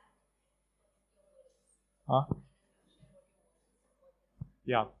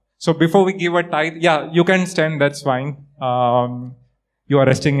 Yeah. So before we give a tithe, you can stand, that's fine. You are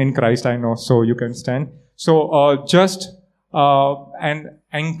resting in Christ, I know, so you can stand. So just an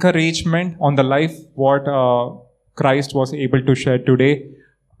encouragement on the life what Christ was able to share today.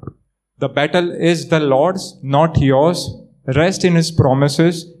 The battle is the Lord's, not yours. Rest in His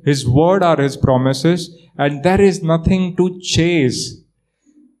promises. His word are His promises. And there is nothing to chase.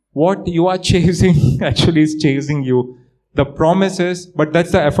 What you are chasing actually is chasing you. The promises, but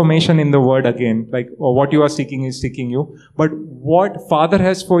that's the affirmation in the word again. Like what you are seeking is seeking you. But what Father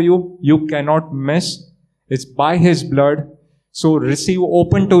has for you, you cannot miss. It's by His blood. So receive,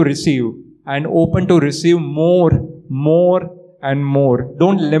 open to receive. and open to receive more and more.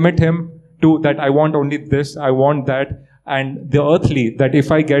 Don't limit him to that I want only this, I want that, and the earthly, that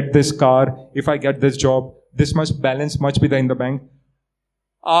if I get this car, if I get this job, this much balance must be there in the bank.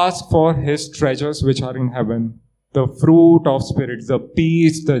 Ask for his treasures which are in heaven. The fruit of spirit, the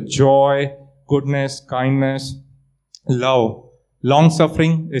peace, the joy, goodness, kindness, love. Long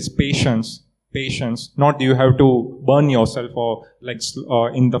suffering is patience. Patience. Not you have to burn yourself or like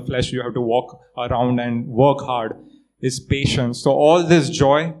in the flesh you have to walk around and work hard. Is patience. So all this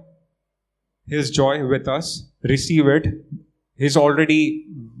joy, his joy with us, receive it. He's already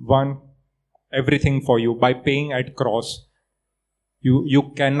won everything for you by paying at cross.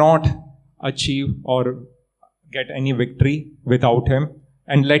 You cannot achieve or get any victory without him,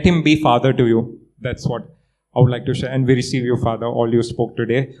 and let him be Father to you. That's what I would like to share. And we receive you, Father, all you spoke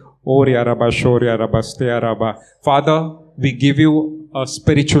today. Father, we give you a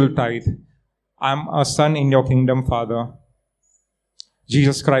spiritual tithe. I'm a son in your kingdom, Father.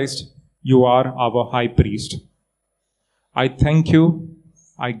 Jesus Christ, you are our high priest. I thank you.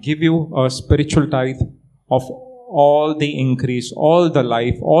 I give you a spiritual tithe of all the increase, all the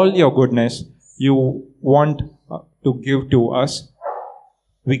life, all your goodness you want to give to us.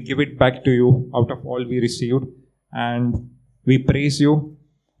 We give it back to you out of all we received, and we praise you.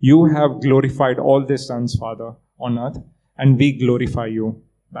 You have glorified all the sons, Father, on earth, and we glorify you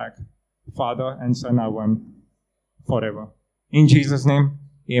back. Father and Son are one forever. In Jesus' name,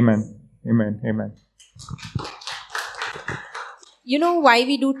 amen. Amen. Amen. You know why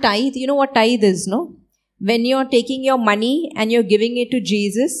we do tithe? You know what tithe is, no? When you're taking your money and you're giving it to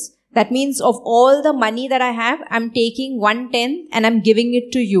Jesus, that means of all the money that I have, I'm taking 1/10 and I'm giving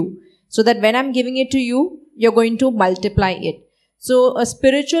it to you. So that when I'm giving it to you, you're going to multiply it. So a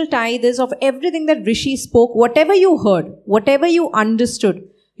spiritual tithe is of everything that Rishi spoke, whatever you heard, whatever you understood.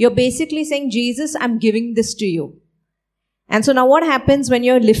 You're basically saying, Jesus, I'm giving this to you. And so now what happens when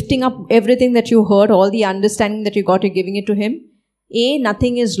you're lifting up everything that you heard, all the understanding that you got, you're giving it to him?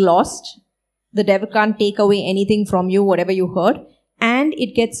 Nothing is lost. The devil can't take away anything from you, whatever you heard. And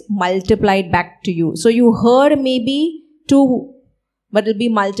it gets multiplied back to you. So you heard maybe 2, but it'll be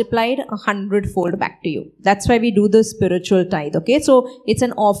multiplied 100-fold back to you. That's why we do the spiritual tithe, okay? So it's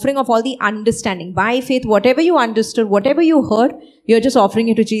an offering of all the understanding. By faith, whatever you understood, whatever you heard, you're just offering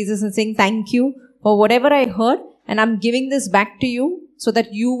it to Jesus and saying, thank you for whatever I heard, and I'm giving this back to you so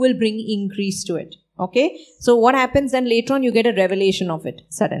that you will bring increase to it, okay? So what happens then later on, you get a revelation of it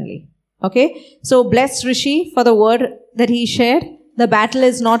suddenly, okay? So bless Rishi for the word that he shared. The battle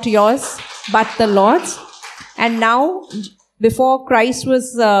is not yours, but the Lord's. And now, before Christ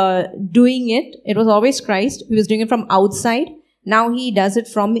was doing it, it was always Christ. He was doing it from outside. Now he does it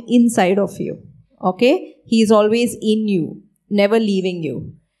from inside of you. Okay? He is always in you, never leaving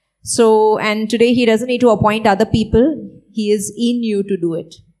you. So, and today he doesn't need to appoint other people. He is in you to do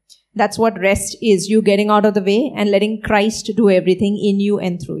it. That's what rest is. You getting out of the way and letting Christ do everything in you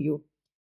and through you.